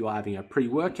workout, if you are having a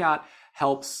pre-workout,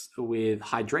 helps with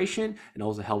hydration and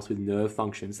also helps with nerve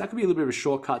function. So that could be a little bit of a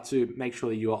shortcut to make sure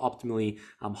that you are optimally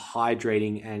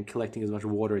hydrating and collecting as much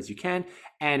water as you can.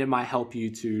 And it might help you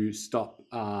to stop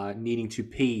needing to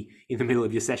pee in the middle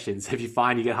of your sessions. So if you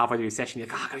find you get halfway through your session, you're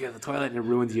like, I gotta go to the toilet, and it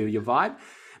ruins your vibe,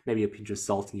 maybe a pinch of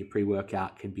salt in your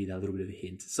pre-workout can be that little bit of a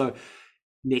hint. So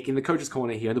Nick, in the coach's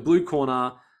corner here, in the blue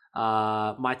corner,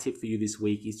 my tip for you this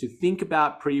week is to think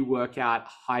about pre-workout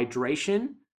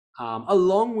hydration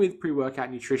along with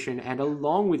pre-workout nutrition and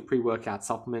along with pre-workout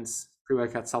supplements.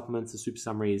 Pre-workout supplements, the super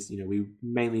summary is, we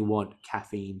mainly want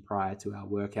caffeine prior to our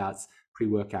workouts.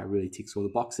 Pre-workout really ticks all the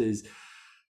boxes.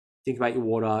 Think about your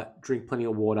water, drink plenty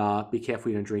of water. Be careful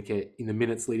you don't drink it in the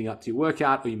minutes leading up to your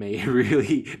workout, or you may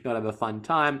really not have a fun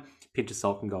time. Pinch of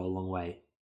salt can go a long way.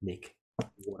 Nick,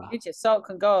 water. Pinch of salt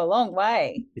can go a long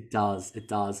way. It does.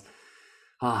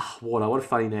 Water, what a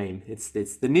funny name. It's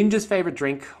the ninja's favorite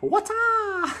drink. Water.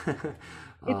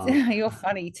 You're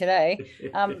funny today.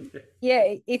 Yeah,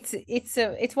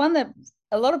 it's one that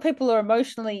a lot of people are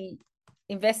emotionally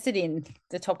invested in,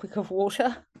 the topic of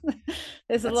water.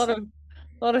 There's a lot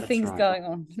of things going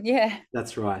on. Yeah,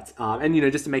 that's right.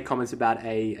 And just to make comments about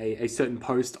a certain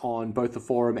post on both the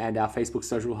forum and our Facebook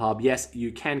social hub, yes,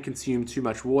 you can consume too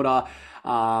much water.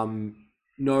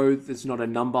 No, there's not a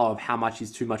number of how much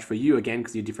is too much for you, again,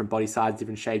 because you're different body size,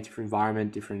 different shape, different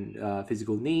environment, different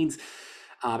physical needs.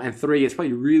 And 3, it's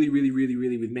probably really, really, really,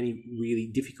 really, with many really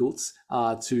difficult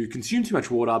to consume too much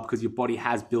water, because your body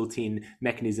has built-in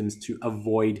mechanisms to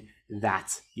avoid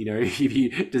that. If you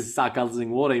just start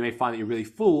guzzling water, you may find that you're really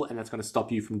full, and that's going to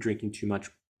stop you from drinking too much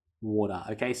water.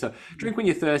 Okay, so drink when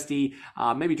you're thirsty.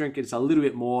 Maybe drink just a little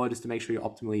bit more just to make sure you're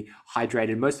optimally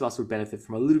hydrated. Most of us would benefit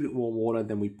from a little bit more water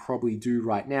than we probably do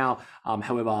right now.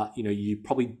 However, you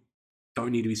probably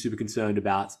don't need to be super concerned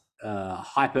about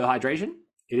hyperhydration.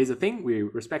 It is a thing. We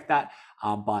respect that.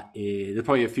 But there's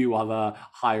probably a few other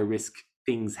higher risk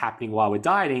things happening while we're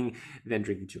dieting than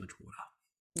drinking too much water.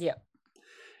 Yeah.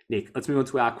 Nick, let's move on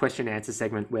to our question and answer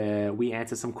segment, where we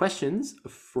answer some questions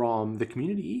from the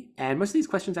community. And most of these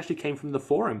questions actually came from the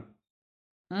forum.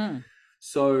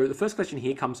 So the first question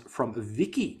here comes from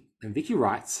Vicky. And Vicky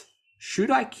writes, should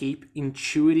I keep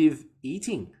intuitive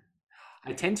eating?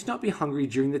 I tend to not be hungry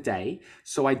during the day,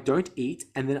 so I don't eat,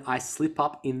 and then I slip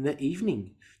up in the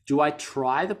evening. Do I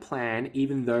try the plan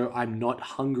even though I'm not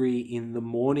hungry in the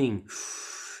morning?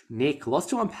 Nick, lots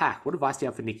to unpack. What advice do you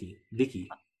have for Vicky?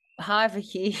 Hi,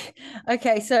 Vicky.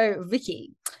 Okay, so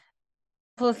Vicky, a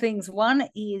couple of things. One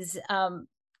is so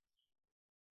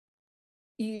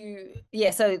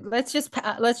let's just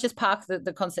park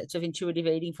the concept of intuitive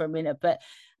eating for a minute. But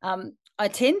I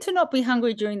tend to not be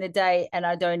hungry during the day, and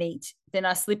I don't eat. Then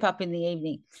I slip up in the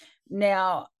evening.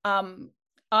 Now,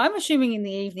 I'm assuming in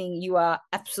the evening you are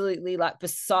absolutely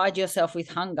beside yourself with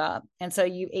hunger, and so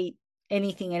you eat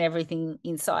anything and everything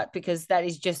in sight, because that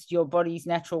is just your body's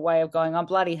natural way of going, I'm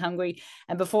bloody hungry.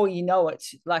 And before you know it,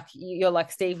 you're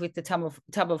like Steve with the tub of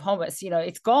hummus,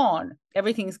 it's gone.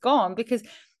 Everything's gone, because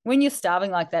when you're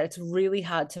starving like that, it's really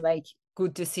hard to make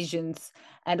good decisions.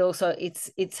 And also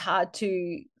it's hard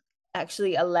to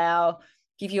actually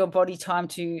give your body time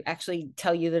to actually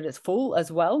tell you that it's full as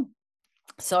well.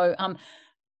 So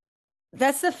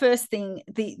That's the first thing.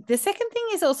 The second thing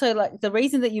is also like the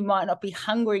reason that you might not be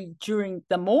hungry during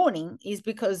the morning is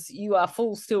because you are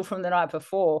full still from the night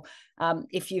before,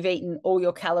 if you've eaten all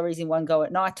your calories in one go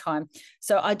at nighttime.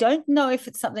 So I don't know if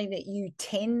it's something that you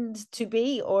tend to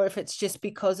be or if it's just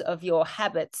because of your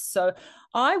habits. So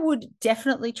I would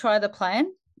definitely try the plan.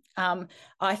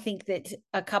 I think that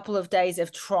a couple of days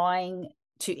of trying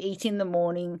to eat in the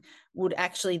morning would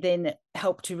actually then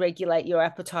help to regulate your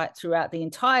appetite throughout the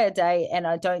entire day. And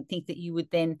I don't think that you would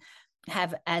then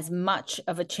have as much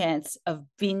of a chance of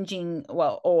binging,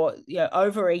 or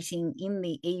overeating in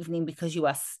the evening because you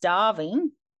are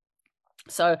starving.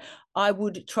 So I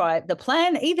would try the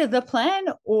plan, either the plan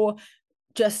or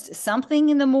just something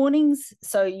in the mornings,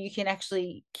 so you can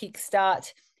actually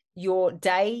kickstart your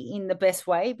day in the best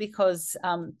way. Because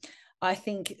I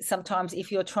think sometimes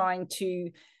if you're trying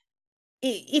to,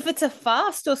 if it's a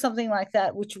fast or something like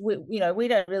that, which we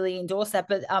don't really endorse that,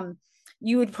 but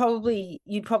you'd probably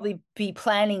be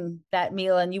planning that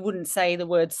meal and you wouldn't say the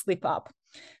word slip up.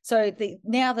 So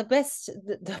the other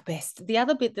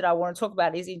bit that I want to talk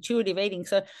about is intuitive eating.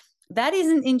 So that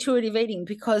isn't intuitive eating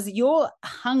because your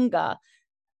hunger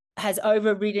has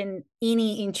overridden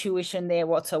any intuition there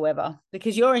whatsoever,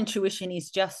 because your intuition is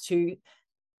just to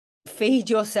feed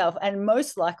yourself, and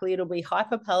most likely it'll be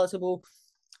hyper palatable,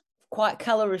 quite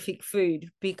calorific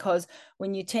food, because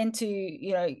when you tend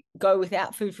to go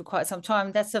without food for quite some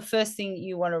time, that's the first thing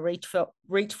you want to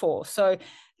reach for. So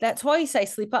that's why you say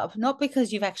slip up, not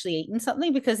because you've actually eaten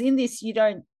something, because in this you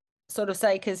don't sort of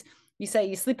say, because you say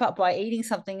you slip up by eating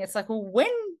something. It's like, well, when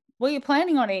were you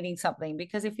planning on eating something?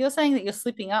 Because if you're saying that you're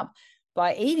slipping up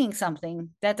by eating something,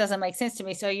 that doesn't make sense to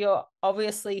me. So you're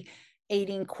obviously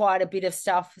eating quite a bit of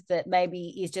stuff that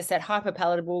maybe is just that hyper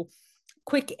palatable,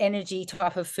 quick energy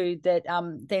type of food that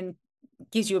then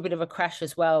gives you a bit of a crash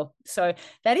as well. So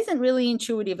that isn't really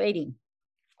intuitive eating.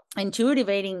 Intuitive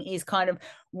eating is kind of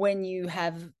when you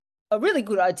have a really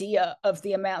good idea of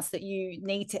the amounts that you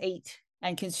need to eat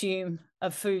and consume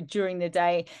of food during the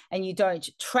day, and you don't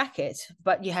track it,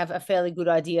 but you have a fairly good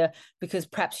idea because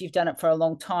perhaps you've done it for a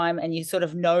long time and you sort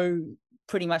of know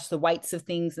pretty much the weights of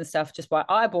things and stuff just by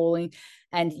eyeballing,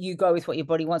 and you go with what your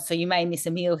body wants. So you may miss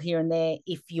a meal here and there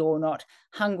if you're not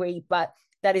hungry, but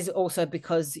that is also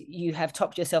because you have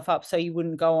topped yourself up so you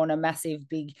wouldn't go on a massive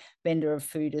big bender of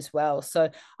food as well. So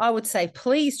I would say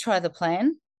please try the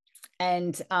plan,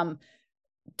 and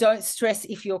don't stress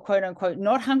if you're quote unquote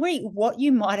not hungry. What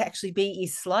you might actually be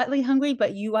is slightly hungry,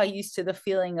 but you are used to the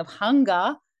feeling of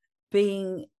hunger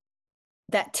being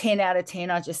that 10 out of 10.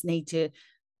 I just need to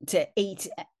eat,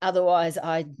 otherwise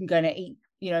I'm going to eat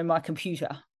my computer.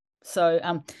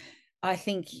 So I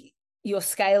think your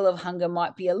scale of hunger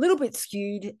might be a little bit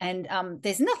skewed, and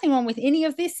there's nothing wrong with any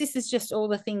of this. This is just all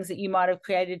the things that you might have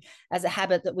created as a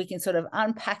habit that we can sort of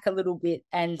unpack a little bit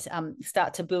and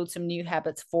start to build some new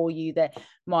habits for you that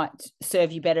might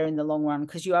serve you better in the long run,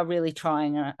 because you are really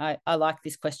trying. I like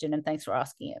this question, and thanks for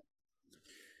asking it.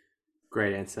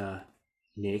 Great answer,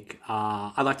 Nick.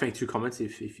 I'd like to make two comments,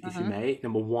 if you may.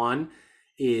 Number one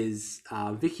is,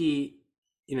 Vicky,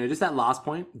 just that last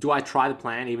point. Do I try the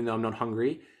plan even though I'm not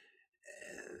hungry?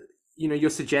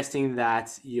 You're suggesting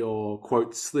that you're,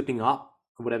 quote, slipping up,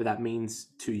 whatever that means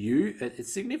to you.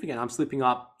 It's significant. I'm slipping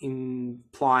up,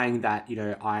 implying that,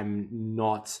 I'm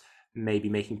not maybe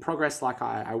making progress like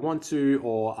I want to,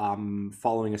 or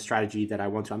following a strategy that I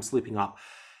want to. I'm slipping up.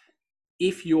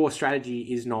 If your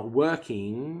strategy is not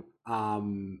working,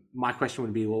 my question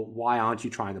would be, well, why aren't you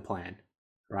trying the plan,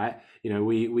 right?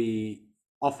 We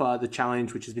offer the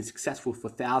challenge, which has been successful for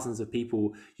thousands of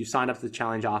people. You signed up to the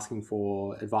challenge asking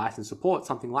for advice and support,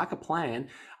 something like a plan,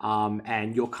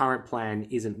 and your current plan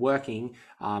isn't working.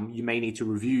 You may need to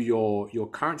review your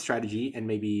current strategy and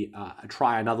maybe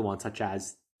try another one, such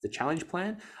as the challenge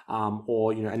plan,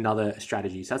 or another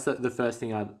strategy. So that's the first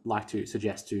thing I'd like to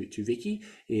suggest to Vicky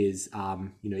is,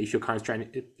 if your current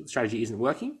strategy isn't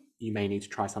working, you may need to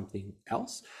try something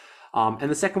else. And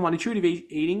the second one, intuitive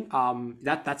eating,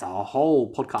 that's a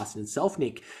whole podcast in itself,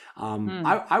 Nick.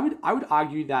 I would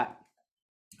argue that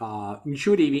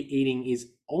intuitive eating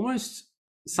is almost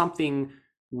something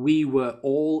we were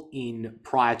all in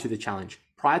prior to the challenge.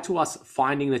 Prior to us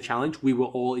finding the challenge, we were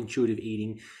all intuitive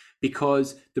eating,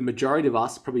 because the majority of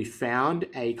us probably found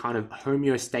a kind of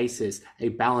homeostasis, a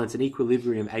balance, an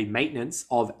equilibrium, a maintenance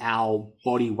of our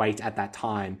body weight at that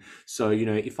time. So,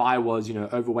 if I was,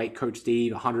 overweight Coach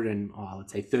Steve,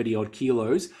 30 odd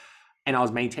kilos, and I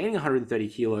was maintaining 130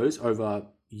 kilos over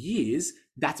years,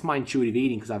 that's my intuitive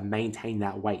eating, because I've maintained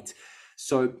that weight.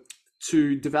 So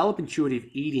to develop intuitive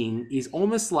eating is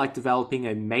almost like developing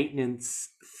a maintenance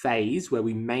phase where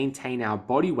we maintain our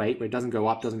body weight, where it doesn't go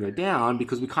up, doesn't go down,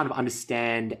 because we kind of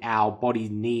understand our body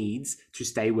needs to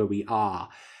stay where we are.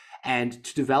 And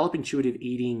to develop intuitive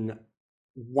eating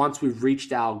once we've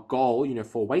reached our goal,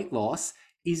 for weight loss,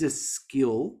 is a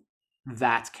skill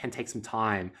that can take some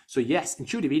time. So yes,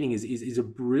 intuitive eating is a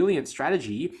brilliant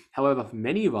strategy. However, for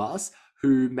many of us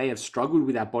who may have struggled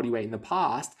with our body weight in the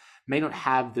past, may not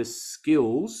have the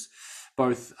skills,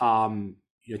 both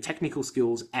technical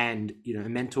skills and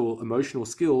mental, emotional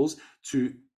skills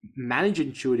to manage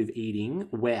intuitive eating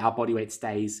where our body weight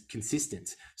stays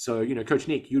consistent. So, Coach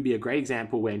Nick, you'd be a great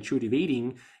example where intuitive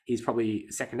eating is probably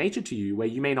second nature to you, where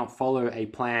you may not follow a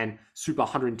plan super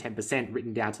 110%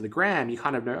 written down to the gram. You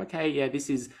kind of know, okay, yeah, this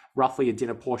is roughly a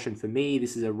dinner portion for me.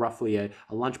 This is roughly a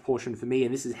lunch portion for me.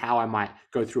 And this is how I might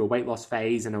go through a weight loss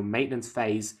phase and a maintenance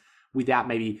phase without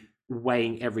maybe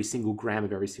weighing every single gram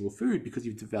of every single food, because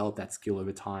you've developed that skill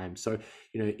over time. So,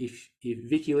 if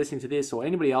Vicky listening to this, or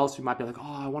anybody else who might be like,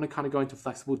 oh, I want to kind of go into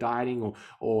flexible dieting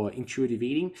or intuitive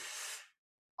eating,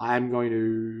 I'm going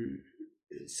to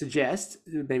suggest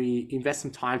maybe invest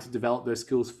some time to develop those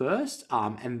skills first.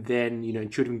 And then,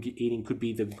 intuitive eating could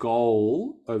be the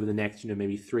goal over the next,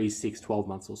 maybe 3, 6, 12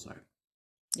 months or so.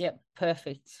 Yep.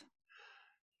 Perfect.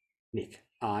 Nick.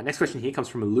 Next question here comes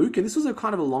from Luke, and this was a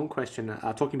kind of a long question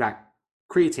talking about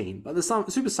creatine, but the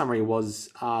super summary was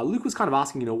Luke was kind of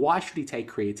asking, why should he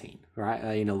take creatine,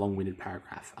 right? In a long-winded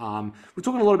paragraph. We're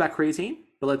talking a lot about creatine,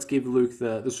 but let's give Luke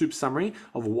the super summary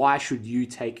of why should you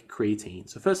take creatine.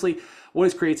 So firstly, what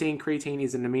is creatine? Creatine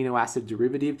is an amino acid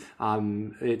derivative.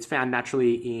 It's found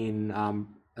naturally in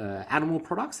animal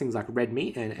products, things like red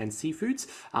meat and seafoods,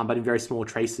 but in very small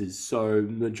traces. So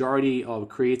majority of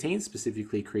creatine,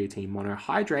 specifically creatine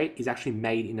monohydrate, is actually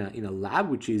made in a lab,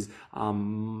 which is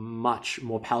much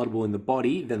more palatable in the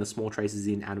body than the small traces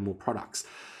in animal products.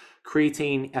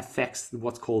 Creatine affects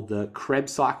what's called the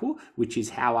Krebs cycle, which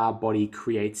is how our body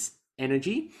creates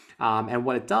energy. And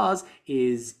what it does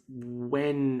is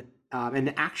when and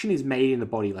the action is made in the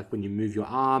body, like when you move your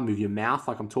arm, move your mouth,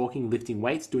 like I'm talking, lifting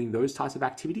weights, doing those types of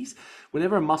activities.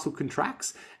 Whenever a muscle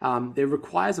contracts, it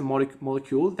requires a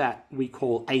molecule that we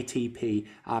call ATP,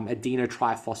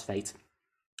 adenotriphosphate.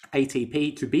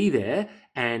 ATP to be there,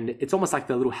 and it's almost like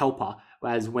the little helper.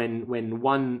 Whereas when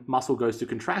one muscle goes to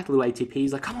contract, the little ATP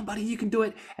is like, come on, buddy, you can do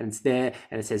it. And it's there,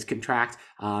 and it says contract.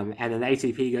 And then the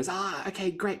ATP goes,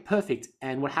 okay, great, perfect.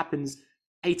 And what happens?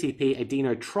 ATP,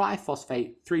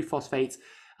 adenotriphosphate, 3 phosphates,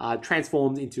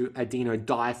 transforms into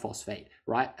adenodiphosphate,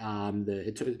 right?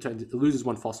 It loses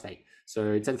 1 phosphate.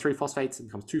 So instead of 3 phosphates, it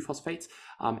becomes 2 phosphates.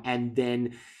 And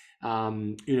then,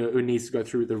 it needs to go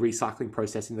through the recycling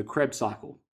process in the Krebs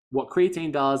cycle. What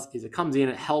creatine does is it comes in,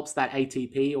 it helps that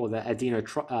ATP or the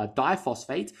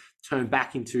adenodiphosphate turn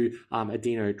back into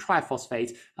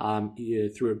adenotriphosphate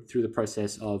through the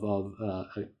process of a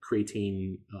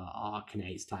creatine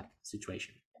kinase type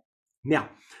situation. Now,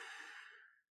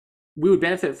 we would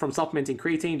benefit from supplementing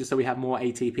creatine just so we have more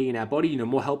ATP in our body,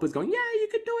 more helpers going, yeah, you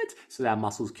could do it, so that our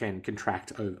muscles can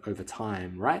contract over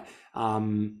time, right?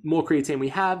 More creatine we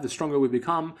have, the stronger we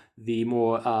become, the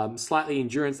more slightly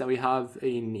endurance that we have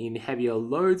in heavier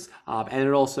loads, and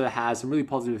it also has some really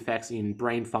positive effects in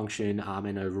brain function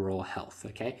and overall health,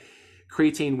 okay?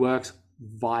 Creatine works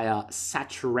via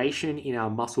saturation in our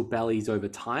muscle bellies over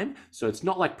time. So it's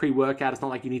not like pre-workout. It's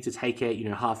not like you need to take it,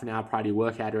 half an hour prior to your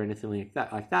workout or anything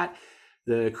like that.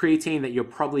 The creatine that you're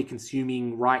probably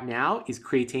consuming right now is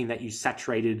creatine that you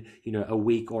saturated, a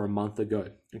week or a month ago.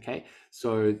 Okay.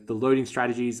 So the loading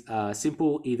strategies are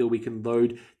simple. Either we can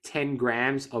load 10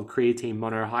 grams of creatine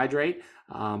monohydrate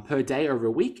per day over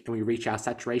a week, and we reach our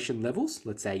saturation levels,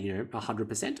 let's say,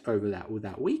 100% over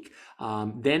that week.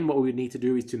 Then what we would need to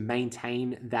do is to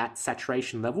maintain that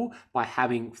saturation level by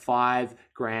having 5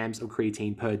 grams of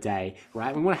creatine per day,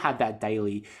 right? We want to have that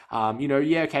daily.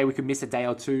 Okay, we could miss a day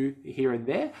or two here and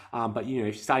there, but if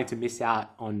you're starting to miss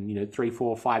out on 3,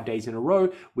 4, 5 days in a row,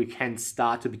 we can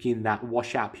start to begin that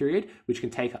washout period, which can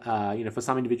take for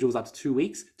some individuals up to 2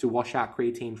 weeks to wash out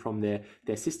creatine from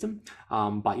their system.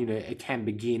 But it can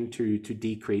begin to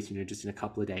decrease just in a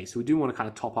couple of days. So we do want to kind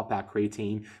of top up our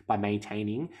creatine by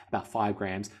maintaining about 5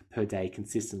 grams per day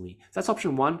consistently. So that's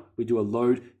option 1. We do a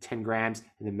load 10 grams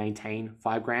and then maintain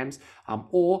 5 grams.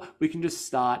 Or we can just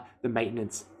start the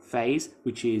maintenance phase,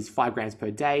 which is 5 grams per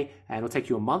day, and it'll take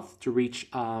you a month to reach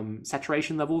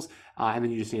saturation levels, and then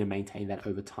you just need to maintain that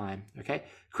over time. Okay,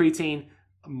 creatine,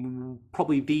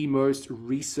 probably the most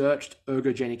researched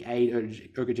ergogenic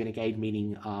aid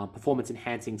meaning performance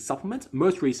enhancing supplement.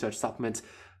 Most research supplements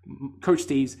Coach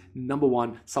Steve's number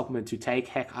one supplement to take.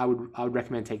 Heck, I would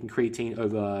recommend taking creatine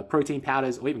over protein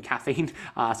powders or even caffeine.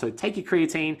 So take your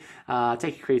creatine,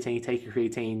 take your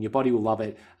creatine. Your body will love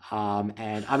it.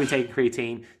 And I've been taking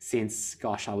creatine since,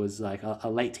 gosh, I was like a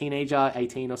late teenager,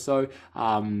 18 or so.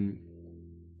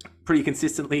 Pretty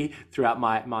consistently throughout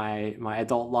my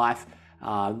adult life.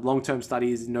 Long-term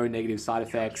studies, no negative side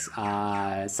effects.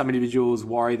 Some individuals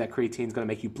worry that creatine is going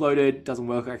to make you bloated. It doesn't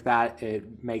work like that.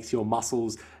 It makes your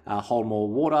muscles hold more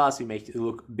water, so you make it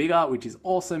look bigger, which is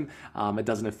awesome. It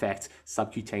doesn't affect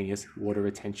subcutaneous water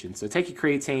retention. So take your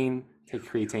creatine, take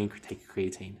your creatine, take your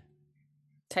creatine.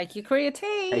 Take your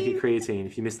creatine. Take your creatine.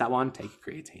 If you missed that one, take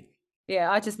your creatine. Yeah,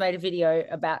 I just made a video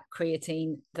about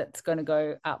creatine that's going to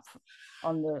go up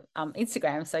on the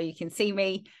Instagram, so you can see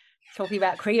me talking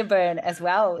about Crea Burn as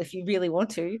well if you really want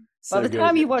to. So by the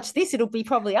time you watch this, it'll be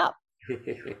probably up.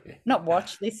 Not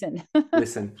watch, listen.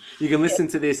 Listen. You can listen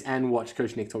to this and watch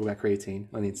Coach Nick talk about creatine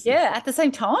on Instagram. Yeah, at the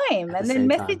same time. And then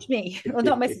message me. Or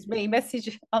not message me,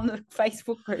 message on the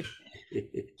Facebook group.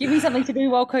 Give me something to do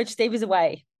while Coach Steve is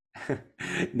away.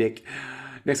 Nick.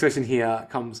 Next question here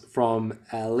comes from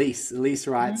Elise. Elise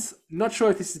writes, not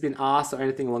sure if this has been asked or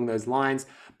anything along those lines,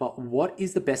 but what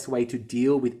is the best way to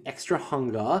deal with extra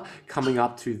hunger coming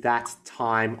up to that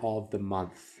time of the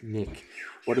month? Nick,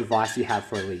 what advice do you have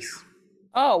for Elise?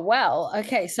 Oh, well,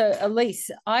 okay. So Elise,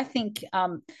 I think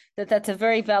that's a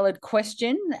very valid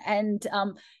question. And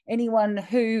anyone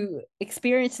who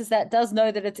experiences that does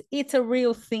know that it's a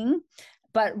real thing,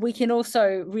 but we can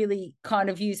also really kind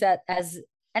of use that as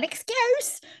an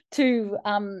excuse to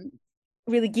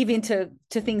really give into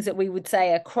things that we would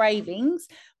say are cravings.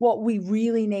 What we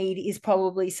really need is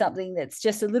probably something that's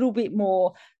just a little bit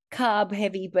more carb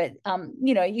heavy, but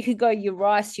you could go your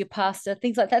rice, your pasta,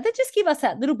 things like that just give us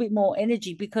that little bit more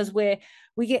energy, because we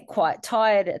get quite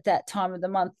tired at that time of the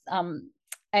month.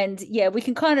 And yeah, we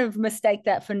can kind of mistake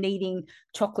that for needing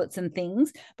chocolates and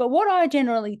things. But what I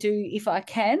generally do, if I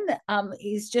can,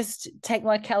 is just take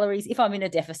my calories. If I'm in a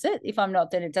deficit, if I'm not,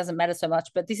 then it doesn't matter so much.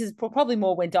 But this is probably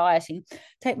more when dieting.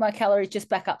 Take my calories just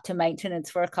back up to maintenance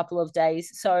for a couple of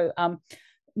days. So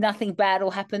nothing bad will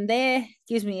happen there.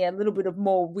 Gives me a little bit of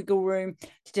more wiggle room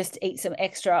to just eat some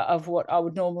extra of what I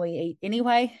would normally eat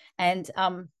anyway. And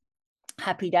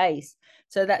happy days.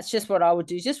 So that's just what I would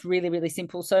do, just really, really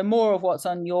simple. So more of what's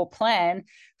on your plan,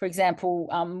 for example,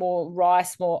 more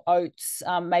rice, more oats,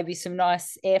 maybe some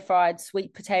nice air fried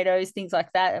sweet potatoes, things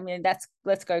like that. I mean,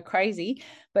 let's go crazy.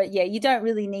 But yeah, you don't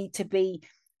really need to be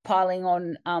piling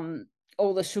on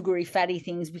all the sugary fatty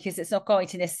things, because it's not going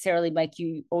to necessarily make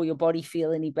you or your body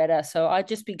feel any better. So I'd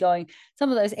just be going some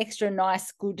of those extra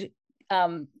nice, good,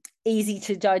 easy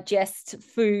to digest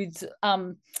foods,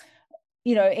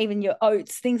 even your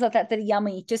oats, things like that are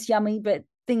yummy, just yummy, but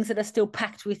things that are still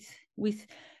packed with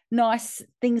nice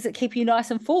things that keep you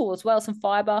nice and full as well, some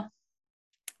fiber.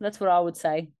 That's what I would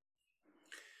say.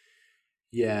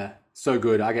 Yeah, so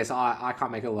good. I guess I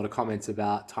can't make a lot of comments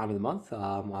about time of the month.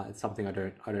 It's something I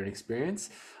don't experience.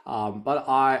 But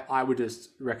I would just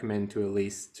recommend to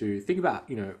Elise to think about,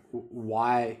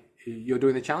 why you're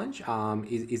doing the challenge.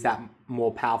 Is that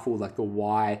more powerful, like the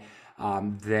why,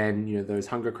 than those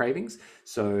hunger cravings?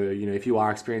 So if you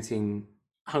are experiencing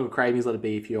hunger cravings, let it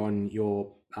be if you're on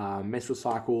your menstrual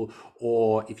cycle,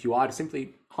 or if you are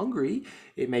simply hungry,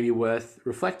 it may be worth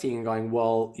reflecting and going,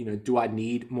 well, do I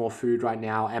need more food right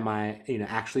now? Am I,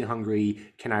 actually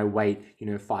hungry? Can I wait,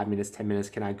 5 minutes, 10 minutes?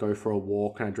 Can I go for a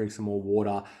walk? Can I drink some more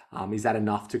water? Is that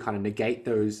enough to kind of negate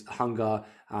those hunger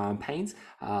pains?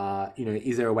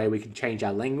 Is there a way we can change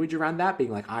our language around that?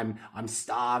 Being like, I'm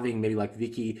starving, maybe like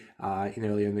Vicky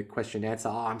earlier in the question and answer,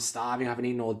 I'm starving, I haven't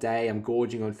eaten all day, I'm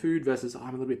gorging on food, versus I'm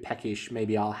a little bit peckish,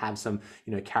 maybe I'll have some,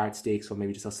 carrot sticks, or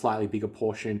maybe just a slightly bigger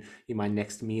portion in my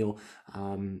next meal.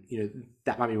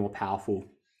 That might be more powerful.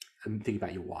 And think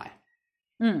about your why.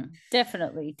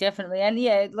 Definitely. And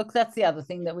yeah, look, that's the other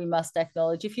thing that we must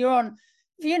acknowledge. If you're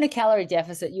in a calorie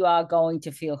deficit, you are going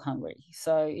to feel hungry.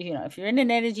 So, if you're in an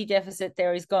energy deficit,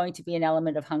 there is going to be an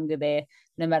element of hunger there,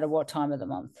 no matter what time of the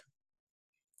month.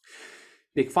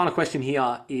 Nick, final question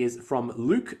here is from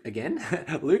Luke again.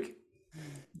 Luke,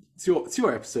 it's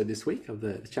your episode this week of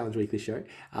the Challenge Weekly show.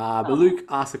 But Luke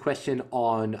asked a question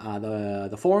on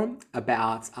the forum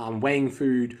about weighing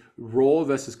food raw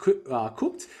versus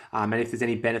cooked, and if there's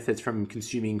any benefits from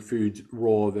consuming foods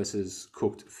raw versus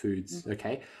cooked foods.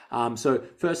 Okay. So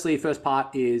firstly, first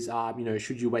part is,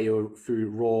 should you weigh your food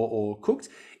raw or cooked?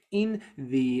 In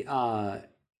the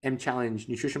M Challenge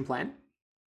nutrition plan,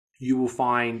 you will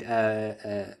find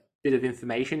bit of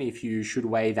information if you should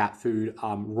weigh that food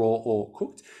raw or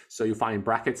cooked. So you'll find in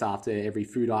brackets after every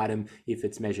food item if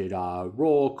it's measured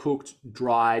raw, cooked,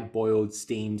 dried, boiled,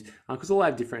 steamed, because all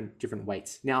have different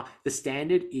weights. Now, the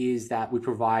standard is that we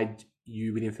provide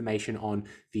you with information on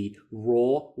the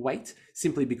raw weight,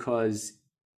 simply because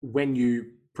when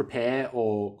you prepare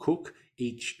or cook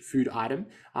each food item,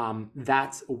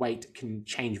 that weight can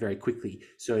change very quickly.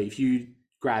 So if you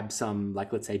grab some,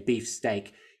 like let's say beef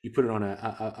steak, you put it on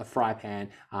a fry pan,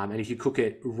 and if you cook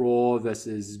it raw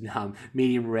versus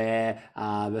medium rare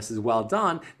versus well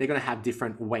done, they're going to have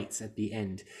different weights at the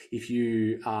end. If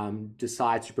you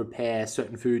decide to prepare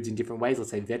certain foods in different ways,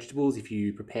 let's say vegetables, if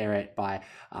you prepare it by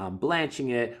blanching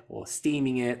it or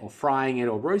steaming it or frying it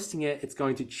or roasting it, it's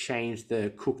going to change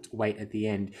the cooked weight at the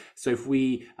end. So if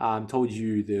we told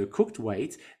you the cooked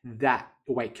weight, that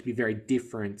weight could be very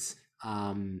different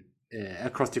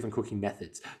across different cooking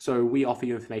methods. So we offer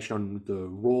you information on the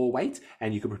raw weight,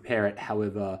 and you can prepare it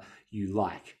however you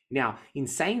like. Now, in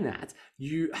saying that,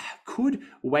 you could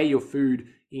weigh your food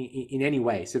in any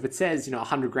way. So if it says,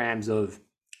 100 grams of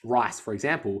rice, for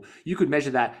example, you could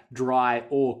measure that dry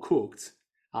or cooked,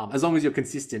 as long as you're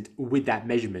consistent with that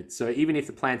measurement. So even if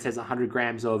the plan says 100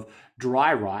 grams of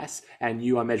dry rice and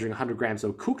you are measuring 100 grams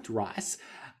of cooked rice,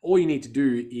 all you need to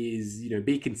do is,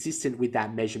 be consistent with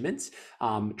that measurement,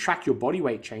 track your body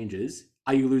weight changes.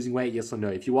 Are you losing weight? Yes or no?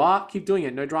 If you are, keep doing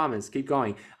it. No dramas, keep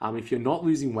going. If you're not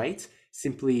losing weight,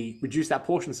 simply reduce that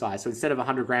portion size. So instead of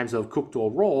 100 grams of cooked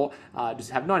or raw,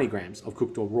 just have 90 grams of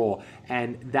cooked or raw.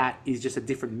 And that is just a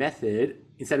different method.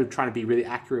 Instead of trying to be really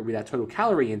accurate with our total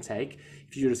calorie intake,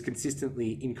 if you're just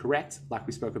consistently incorrect, like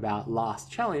we spoke about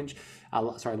last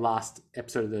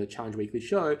episode of the Challenge Weekly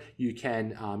show, you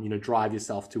can, drive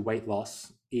yourself to weight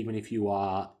loss, even if you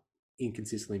are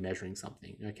inconsistently measuring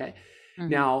something. Okay. Mm-hmm.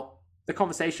 Now, the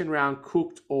conversation around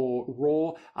cooked or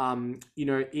raw,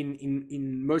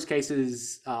 in most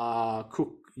cases,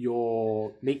 cook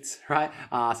your meats, right?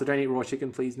 So don't eat raw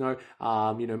chicken, please. No.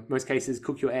 Most cases,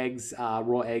 cook your eggs.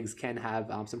 Raw eggs can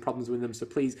have some problems with them. So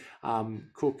please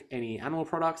cook any animal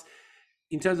products.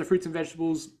 In terms of fruits and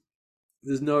vegetables,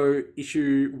 there's no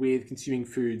issue with consuming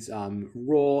foods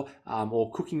raw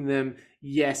or cooking them.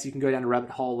 Yes, you can go down a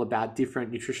rabbit hole about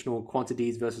different nutritional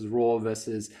quantities versus raw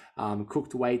versus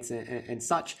cooked weights and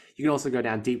such. You can also go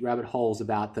down deep rabbit holes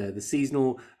about the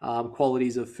seasonal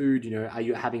qualities of food. Are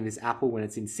you having this apple when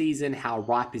it's in season? How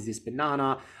ripe is this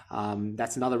banana?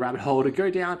 That's another rabbit hole to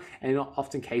go down. And in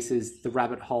often cases, the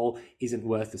rabbit hole isn't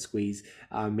worth the squeeze,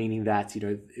 meaning that,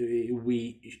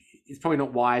 it's probably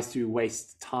not wise to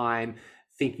waste time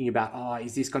thinking about,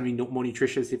 is this going to be more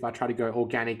nutritious if I try to go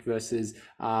organic versus,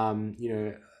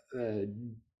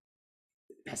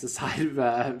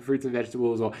 pesticide fruits and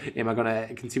vegetables, or am I going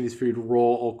to consume this food raw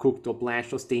or cooked or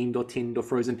blanched or steamed or tinned or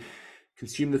frozen?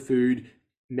 Consume the food,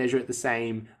 measure it the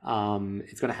same.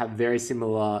 It's going to have very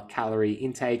similar calorie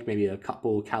intake, maybe a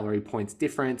couple calorie points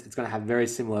different. It's going to have very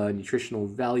similar nutritional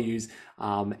values,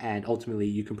 and ultimately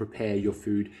you can prepare your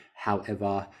food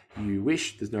however you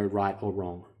wish. There's no right or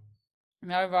wrong.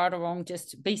 No right or wrong.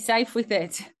 Just be safe with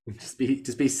it. Just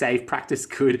be safe. Practice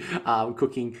good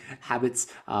cooking habits.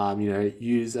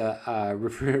 Use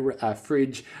a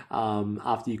fridge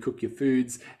after you cook your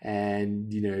foods, and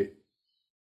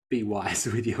be wise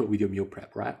with your meal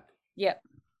prep. Right? Yep.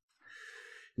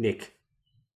 Nick,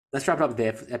 let's wrap it up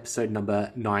there for episode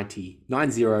number 90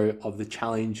 of the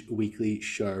Challenge Weekly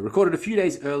show. Recorded a few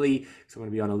days early, so I'm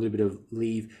going to be on a little bit of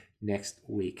leave next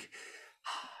week.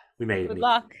 We made it. Good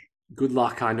luck. Good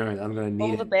luck. I know I'm going to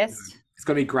need all the best. It's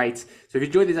going to be great. So if you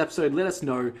enjoyed this episode, let us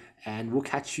know, and we'll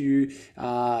catch you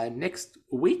next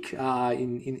week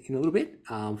in a little bit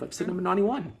for episode number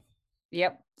 91.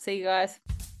 Yep. See you guys.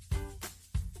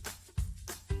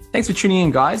 Thanks for tuning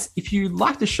in, guys. If you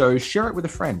like the show, share it with a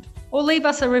friend. Or leave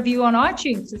us a review on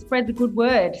iTunes to spread the good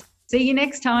word. See you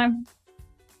next time.